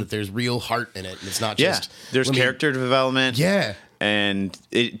film is that there's real heart in it. And it's not just there's character development. Yeah. And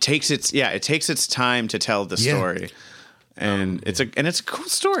it takes its time to tell the story. And it's a cool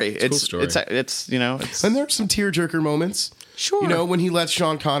story. It's cool story. It's And there's some tearjerker moments. Sure. You know, when he lets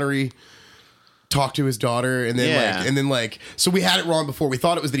Sean Connery talk to his daughter and then so we had it wrong before. We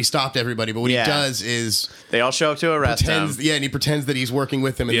thought it was that he stopped everybody, but what he does is they all show up to arrest him. and he pretends that he's working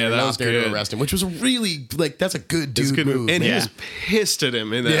with him and then that he was goes there good. to arrest him, which was a really that's a good dude It's a good move. and he Yeah. was pissed at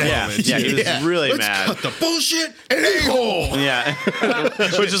him in that Yeah, moment. yeah, he was Yeah. really Let's mad. cut the bullshit and a-hole. Yeah,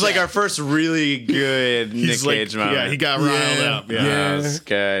 which is like our first really good Nick Cage moment. Yeah, he got riled up. Yeah. That was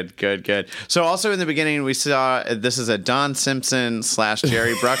good. So also in the beginning we saw this is a Don Simpson /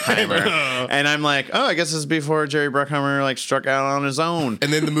 Jerry Bruckheimer, and I'm like, oh, I guess this is before Jerry Bruckheimer like struck out on his own.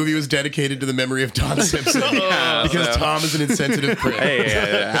 And then the movie was dedicated to the memory of Don Simpson because Tom is an insensitive prick.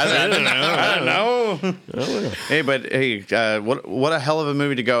 Hey, I don't know. Hey, but what a hell of a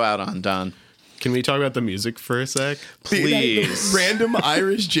movie to go out on, Don. Can we talk about the music for a sec? Please. Random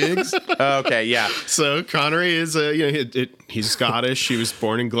Irish jigs. Okay, yeah. So Connery is he's Scottish. He was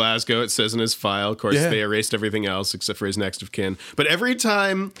born in Glasgow. It says in his file. Of course, Yeah. they erased everything else except for his next of kin. But every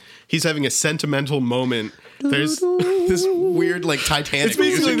time he's having a sentimental moment, there's This weird Titanic. it's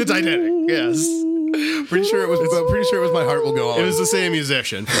basically music. the Titanic. Yes, Pretty sure it was My Heart Will Go On. it was the same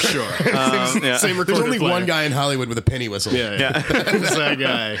musician for sure. Yeah. Same recorder There's only player. one guy in Hollywood with a penny whistle. Yeah. It's that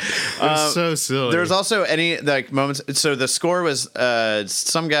guy. It was so silly. There's also any moments. So the score was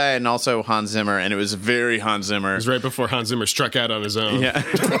some guy and also Hans Zimmer, and it was very Hans Zimmer. It was right before Hans Zimmer struck out on his own. Yeah,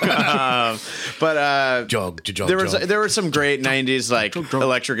 but Jog. there were some great '90s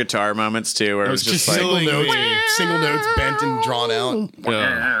electric guitar moments too, where it was just like killing me. Single notes bent and drawn out.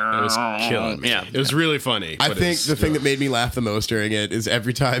 Yeah, it was killing me. Yeah. It was really funny. I but think it's- the thing that made me laugh the most during it is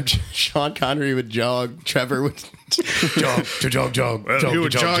every time Sean Connery would jog, Trevor would jog. he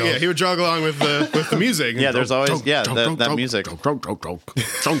would jog. Yeah, he would jog along with the music. Yeah, there's always that music. What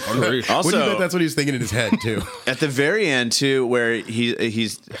do you bet that's what he was thinking in his head too? At the very end too, where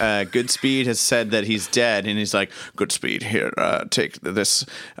he's Goodspeed has said that he's dead, and he's like, Goodspeed, here, take this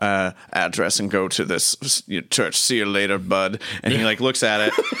address and go to this church. See you later, bud. And he looks at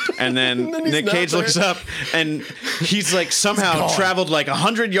it, and then then he's Nick not Cage looks there. up, and he's somehow gone. traveled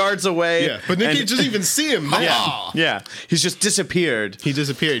 100 yards away. Yeah, but Nick and- Cage doesn't even see him. Yeah, he's just disappeared. He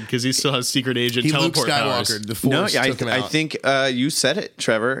disappeared because he still has secret agent He Luke teleport powers. Skywalker. The No, Force took him out. I think you said it,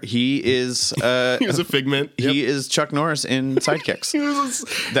 Trevor. He is He was a figment. he is Chuck Norris in Sidekicks.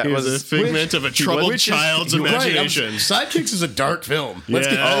 That He was was a figment of a troubled child's You're right, imagination. Sidekicks is a dark film. Let's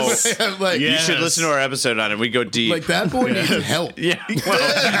Yes. get Yeah. You should listen to our episode on it. We go deep. that boy needs help. Yeah, well,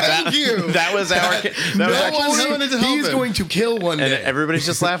 Thank you. that was our. No was actually one- someone to help he's him. going to kill one and day. everybody's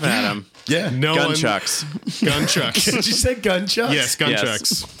just laughing at him. Yeah. No one. Gunchucks. Gunchucks. Did you say gunchucks? Yes,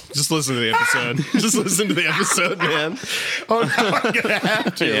 gunchucks. Just listen to the episode. Just listen to the episode, man. Oh, no, I'm gonna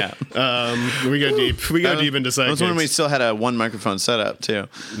have to. Yeah, We go deep. We go deep into that was when we sidekicks. still had a one microphone setup too.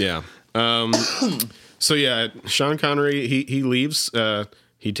 Yeah. So yeah, Sean Connery he leaves.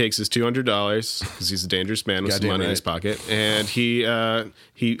 He takes his $200 because he's a dangerous man with some Goddamn money in right. his pocket, and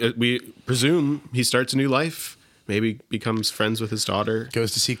we presume he starts a new life. Maybe becomes friends with his daughter,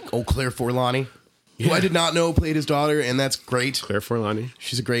 Goes to see old Claire Forlani, who I did not know played his daughter, and that's great. Claire Forlani.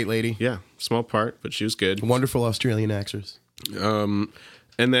 She's a great lady. Yeah, small part, but she was good. Wonderful Australian actress. And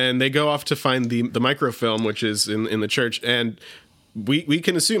then they go off to find the microfilm, which is in the church, and we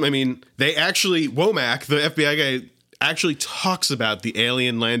can assume. I mean, they actually Womack, the FBI guy, actually talks about the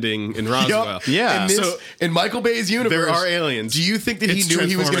alien landing in Roswell. Yeah. In, this, So in Michael Bay's universe, there are aliens. Do you think that he It's knew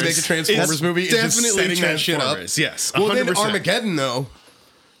he was going to make a Transformers It's movie? And just definitely setting that shit up? Transformers, yes, Well, then 100%. Armageddon, though,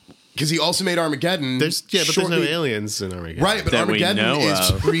 because he also made Armageddon. But there's no shortly- aliens in Armageddon. Right, but That we Armageddon know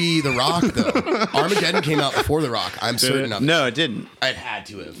is of. pre The Rock, though. Armageddon came out before The Rock. I'm certain of it. No, it didn't. It had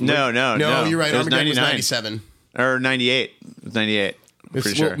to have. No, No, you're right. It was Armageddon was 99 97. or 98. It was 98. We'll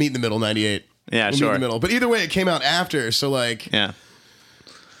Pretty sure. meet in the middle, 98. Yeah, we'll sure. Meet in the middle. But either way, it came out after. So, Yeah.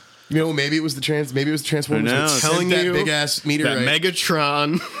 maybe it was the Transformers. Who knows? that sent Telling that you big ass that meteorite.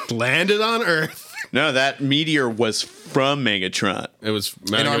 Megatron landed on Earth. No, that meteor was from Megatron. It was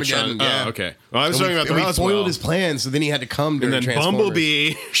Armageddon, Megatron. yeah. Oh, okay. Well, I was And talking about the we Roswell. foiled his plans, so then he had to come during And then Transformers.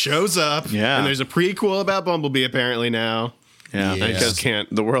 Bumblebee shows up. Yeah. And there's a prequel about Bumblebee apparently now. Yeah, Yeah. because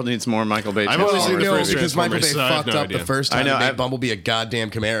Can't- the world needs more Michael Bay. I've only seen the No, first because Michael Bay Transformers, so I have fucked no up the idea. first I time know, to I- make Bumblebee a goddamn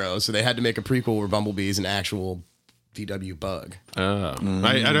Camaro, so they had to make a prequel where Bumblebee is an actual VW bug. I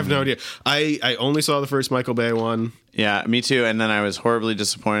have no idea. I only saw the first Michael Bay one. Yeah, me too. And then I was horribly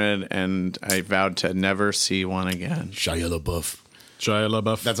disappointed, and I vowed to never see one again. Shia LaBeouf. Shia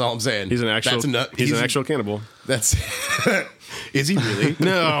LaBeouf. That's all I'm saying. He's an actual. That's enough. He's an actual cannibal. That's. Is he really?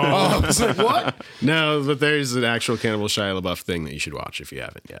 No, Oh, I was like, what? no, but there's an actual cannibal Shia LaBeouf thing that you should watch if you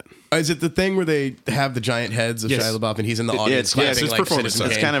haven't yet. Is it the thing where they have the giant heads of Yes. Shia LaBeouf and he's in the audience it's- clapping it's like performance Citizen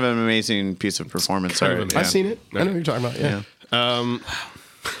art. It's Kane? kind of an amazing piece of performance kind of art. amazing. I've seen it. I know what you're talking about. Yeah.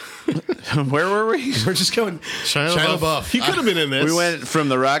 Where were we? We're just going. Shia LaBeouf. He could have been in this. We went from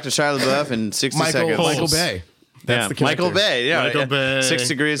The Rock to Shia LaBeouf in 60 seconds. Michael Bay. That's the character. Michael Bay. Yeah, Michael Bay. 6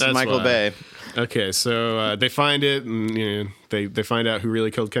 degrees of That's Michael why. Bay. Okay, so they find it, and they find out who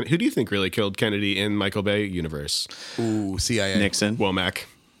really killed Kennedy. Who do you think really killed Kennedy in Michael Bay universe? Ooh, CIA. Nixon. Womack.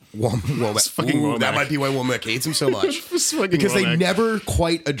 Womack. fucking Ooh, that Womack. might be why Womack hates him so much. It's fucking Because they Womack. never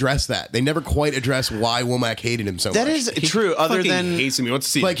quite address that. They never quite address why Womack hated him so That much. is true. Other Fucking than hates him. He wants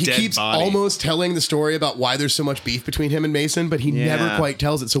to see Like a he dead keeps body. almost telling the story about why there's so much beef between him and Mason, but he Yeah. never quite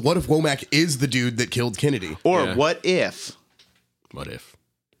tells it. So what if Womack is the dude that killed Kennedy? or Yeah. what if What if?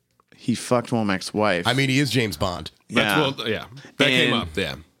 he fucked Womack's wife? I mean, he is James Bond. That's, Yeah. well, yeah. That came And- up.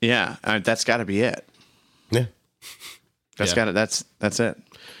 Yeah. yeah, that's got to be it. Yeah. That's Yeah. got to. That's it.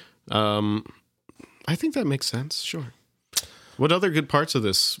 I think that makes sense. Sure. What other good parts of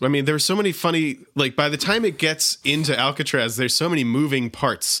this? I mean, there's so many funny. Like by the time it gets into Alcatraz, there's so many moving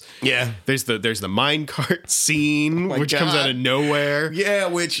parts. Yeah. There's the minecart scene, my which comes God. out of nowhere. Yeah,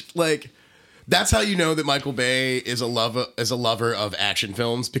 which like that's how you know that Michael Bay is a lover of action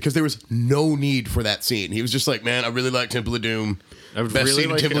films because there was no need for that scene. He was just like, man, I really like Temple of Doom. I would Best really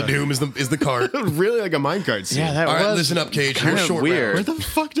scene like in Temple of a- Doom is the cart. Really like a minecart scene. Yeah, that All right, was listen up, Cage. kind You're of short weird. Where the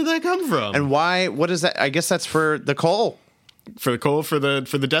fuck did that come from? And why? What is that? I guess that's for the coal, for the coal for the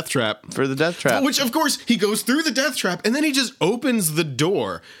death trap. for the death trap. Which of course he goes through the death trap and then he just opens the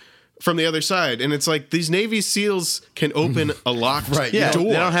door from the other side, and it's like these Navy SEALs can open a locked Right, yeah, door.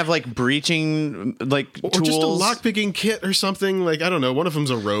 they don't have like breaching like or tools. just a lockpicking kit or something. Like I don't know. One of them's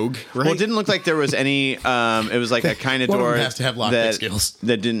a rogue, right? Well, it didn't look like there was any. It was like a kind of One of door them has to have lockpick that skills.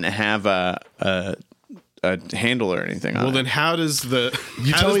 that didn't have a handle or anything on Well, it. then how does the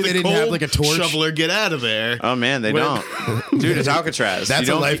You how tell does me the they didn't have, coal like, a torch? shoveler get out of there? Oh man, they When- don't. Dude, it's Alcatraz. That's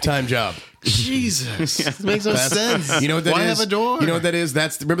You a don't- lifetime job. Jesus, it makes no That's- sense. You know what that is? Why have a door? You know what that is?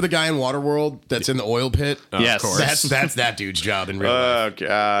 That's remember the guy in Waterworld that's in the oil pit. Yes. course. That's that dude's job in real life. Oh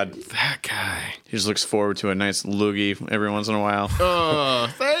god, that guy. he just looks forward to a nice loogie every once in a while.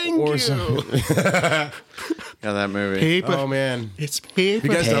 Oh, thank Or you. some- Yeah, that movie. Paper. Oh man, It's paper.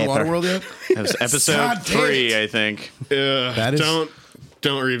 you guys done Paper. Waterworld yet? That was episode God damn 3, it. I think. That is-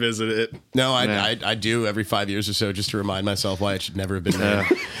 Don't revisit it. No, Yeah. I do every 5 years or so just to remind myself why it should never have been there.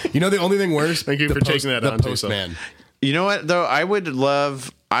 You know the only thing worse? Thank you The for taking that the onto yourself. Postman. You know what though? I would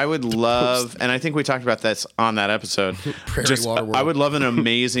love, and I think we talked about this on that episode. Prairie Just, Waterworld. I would love an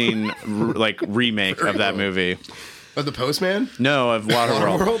amazing like remake of that movie. But the Postman? No, of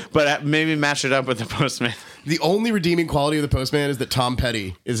Waterworld, Waterworld? but match it up with the Postman. The only redeeming quality of the Postman is that Tom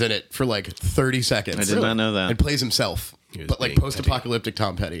Petty is in it for like 30 seconds. I did not know that. And plays himself. was But like being post-apocalyptic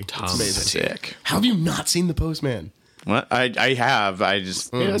Tom Petty. It's amazing. Sick. How have you not seen the Postman? What? I have. I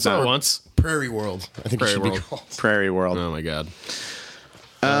just Yeah, I saw it once. Prairie World. I think Prairie it should World. be called. Prairie World. Oh my god.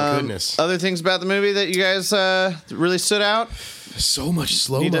 Oh, goodness. Other things about the movie that you guys really stood out? So much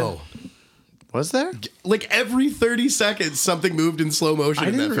slow-mo. Was there? Like every 30 seconds, something moved in slow motion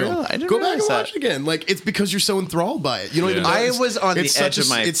in that didn't film. real- I didn't Go back and realize that. watch it again. Like it's because you're so enthralled by it. You don't even know. I It's- was on the it's edge such of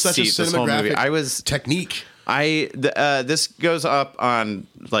my It's such a seat this whole movie. cinematographic I was- technique. This goes up on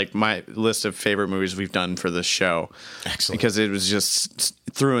like my list of favorite movies we've done for this show. Excellent. Because it was just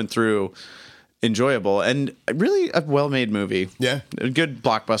through and through enjoyable and really a well-made movie. Yeah. A good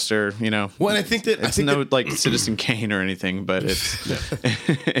blockbuster, you know. Well, and I think that It's like Citizen Kane or anything, but it's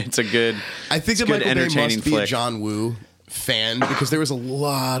it's a good I think it's that a good Michael Bay entertaining must be a flick. John Woo fan because there were a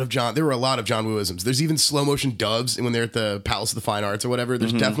lot of John Wooisms. There's even slow motion dubs when they're at the Palace of the Fine Arts or whatever.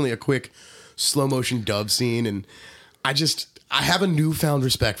 There's definitely a quick slow motion dub scene, and I have a newfound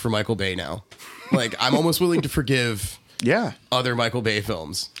respect for Michael Bay now. Like I'm almost willing to forgive Yeah, other Michael Bay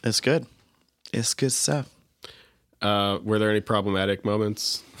films. it's good. It's good stuff. Were there any problematic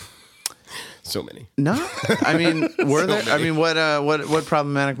moments? So many. No, I mean, were there? I mean, what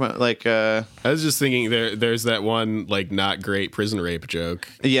problematic? Like, I was just thinking there's that one like not great prison rape joke.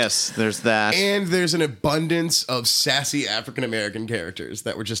 yes, there's that. And there's an abundance of sassy African American characters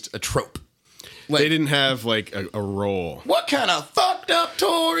that were just a trope. Like, they didn't have like a role. what kind of fucked up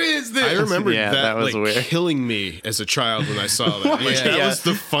tour is this? I remember Yeah, that was like weird. killing me as a child when I saw that. Like, that Yeah. was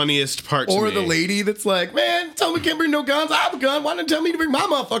the funniest part to Or me. the lady that's like, man, tell me can't bring no guns. I have a gun. Why didn't you tell me to bring my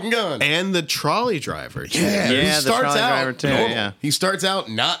motherfucking gun? And the trolley driver. Too. Yeah, Yeah, he the starts trolley out driver too, normal. yeah. He starts out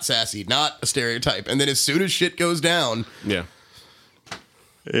not sassy, not a stereotype, and then as soon as shit goes down, Yeah.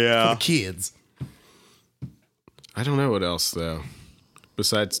 Yeah. the kids. I don't know what else though.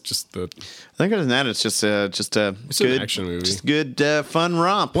 Besides just the I think other than that, it's just a an good action movie. just good fun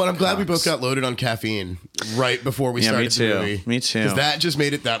romp. Well, I'm glad we both got loaded on caffeine right before we Yeah, me started too. the movie. Me too. Because that just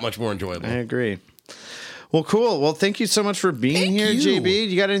made it that much more enjoyable. I agree. Well, cool. Well, thank you so much for being Thank here, you. JB.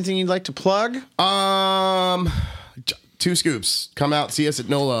 You got anything you'd like to plug? Two Scoops. Come out, see us at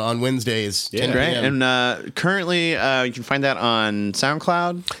NOLA on Wednesdays. 10 Great. p.m. And currently, you can find that on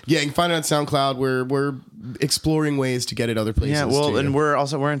SoundCloud. Yeah, you can find it on SoundCloud. We're exploring ways to get it other places. Yeah. Well, too. and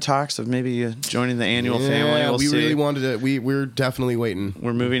we're in talks of maybe joining the annual family. Yeah, We'll we see. really wanted to. We're definitely waiting.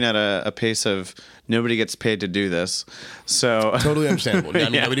 We're moving at a pace of nobody gets paid to do this. So Totally understandable. I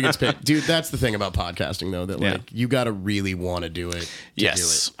mean, Yeah. nobody gets paid. Dude, that's the thing about podcasting, though, that Yeah. like you got to really want to do it.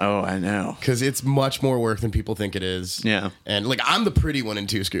 yes. Oh, I know. Because it's much more work than people think it is. Yeah. And like, I'm the pretty one in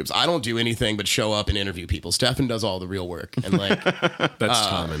Two Scoops. I don't do anything but show up and interview people. Stefan does all the real work. And like, that's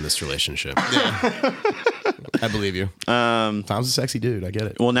Tom in this relationship. I believe you. Tom's a sexy dude. I get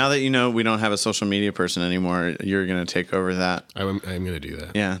it. Well, now that you know we don't have a social media person anymore, you're going to take over that. I'm going to do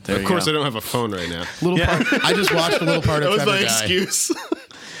that. Yeah, there Of you course, go. I don't have a phone right now. Part, I just watched a little part of That was Trevor my Die. excuse.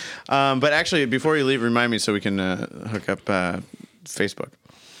 But actually, before you leave, remind me so we can hook up Facebook.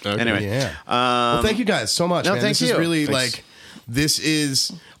 Okay. Anyway. Yeah. Well, thank you guys so much. no, man. thank This you. is really Thanks. like, this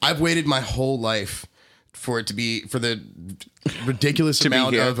is, I've waited my whole life for it to be, for the ridiculous To be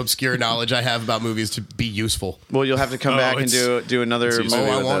amount here. of obscure knowledge I have about movies to be useful. Well, you'll have to come Oh, back and it's- do another movie useful.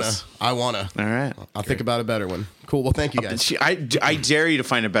 Oh, with us. I wanna. All right. I'll think about a better one. Cool. Well, thank you guys. I dare you to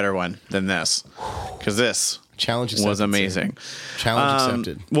find a better one than this, because this Challenge accepted. was amazing. sir. Challenge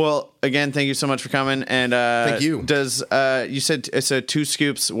accepted. Well, again, thank you so much for coming. And Thank you. Does you said it's a Two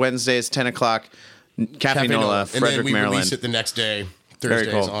Scoops Wednesdays 10:00 Cafe Nola. Nola, And then Frederick, we Maryland. release it the next day, Very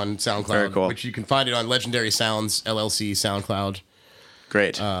Thursdays cool. on SoundCloud, Very cool. which you can find it on Legendary Sounds LLC SoundCloud.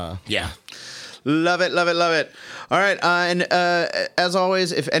 Great. Yeah. Love it, love it, love it. All right. And as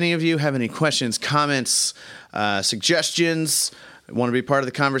always, if any of you have any questions, comments, suggestions, want to be part of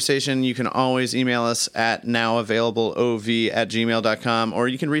the conversation, you can always email us at nowavailableov@gmail.com, or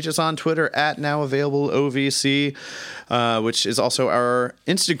you can reach us on Twitter at nowavailableovc, which is also our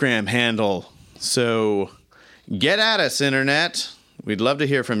Instagram handle. So get at us, Internet. We'd love to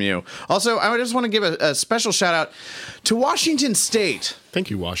hear from you. Also, I just want to give a special shout out to Washington State. Thank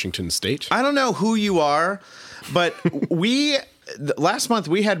you, Washington State. I don't know who you are, but last month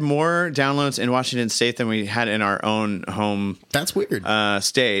we had more downloads in Washington State than we had in our own home That's weird.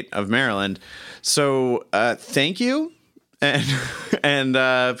 state of Maryland. So thank you, and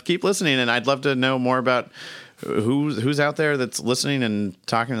keep listening. And I'd love to know more about who's out there that's listening and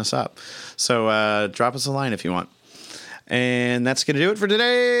talking us up. So drop us a line if you want. And that's going to do it for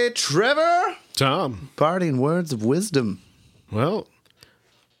today. Trevor, Tom. parting words of wisdom. Well,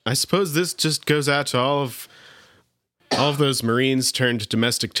 I suppose this just goes out to all of those Marines turned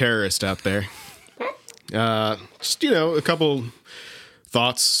domestic terrorists out there. Just, a couple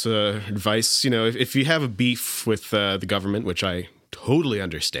thoughts, advice. If you have a beef with the government, which I totally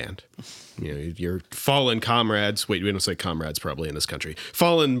understand, your fallen comrades. Wait, we don't say comrades probably in this country.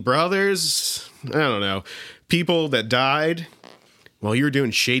 Fallen brothers. I don't know. People that died while you were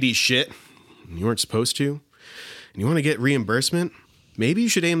doing shady shit and you weren't supposed to, and you want to get reimbursement, maybe you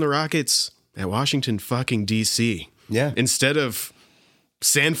should aim the rockets at Washington fucking D.C. Yeah. Instead of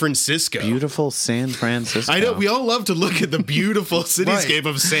San Francisco. Beautiful San Francisco. I know, we all love to look at the beautiful cityscape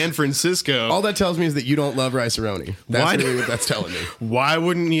of San Francisco. All that tells me is that you don't love Rice-A-Roni. That's Why- really what that's telling me. Why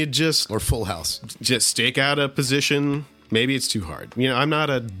wouldn't you just Or Full House. stake out a position? Maybe it's too hard. I'm not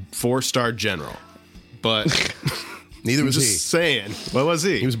a 4-star general, but Neither was just he. saying. What was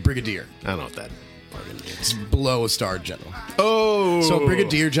he? He was brigadier. I don't know what that bargain means. It's below a star general. Oh, So a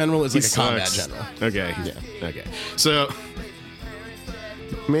brigadier general is like he a combat sucks. general. Okay. Okay. So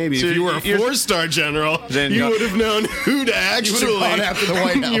maybe So if you were a you're- 4-star general, Then you go- would have known who to actually. gone after the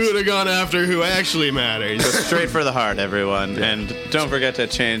White House. You would have gone after who actually matters. Straight for the heart, everyone. And don't forget to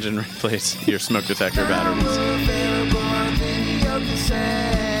change and replace your smoke detector batteries. Available on video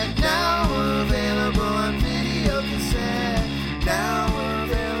cassette. Now available on video cassette. Now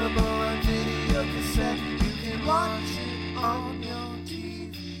available on video cassette. You can watch it on your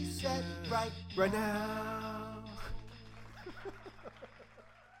TV set right now.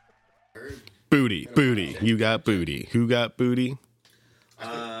 Booty. You got booty. Who got booty?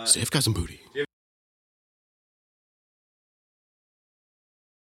 Steph got some booty.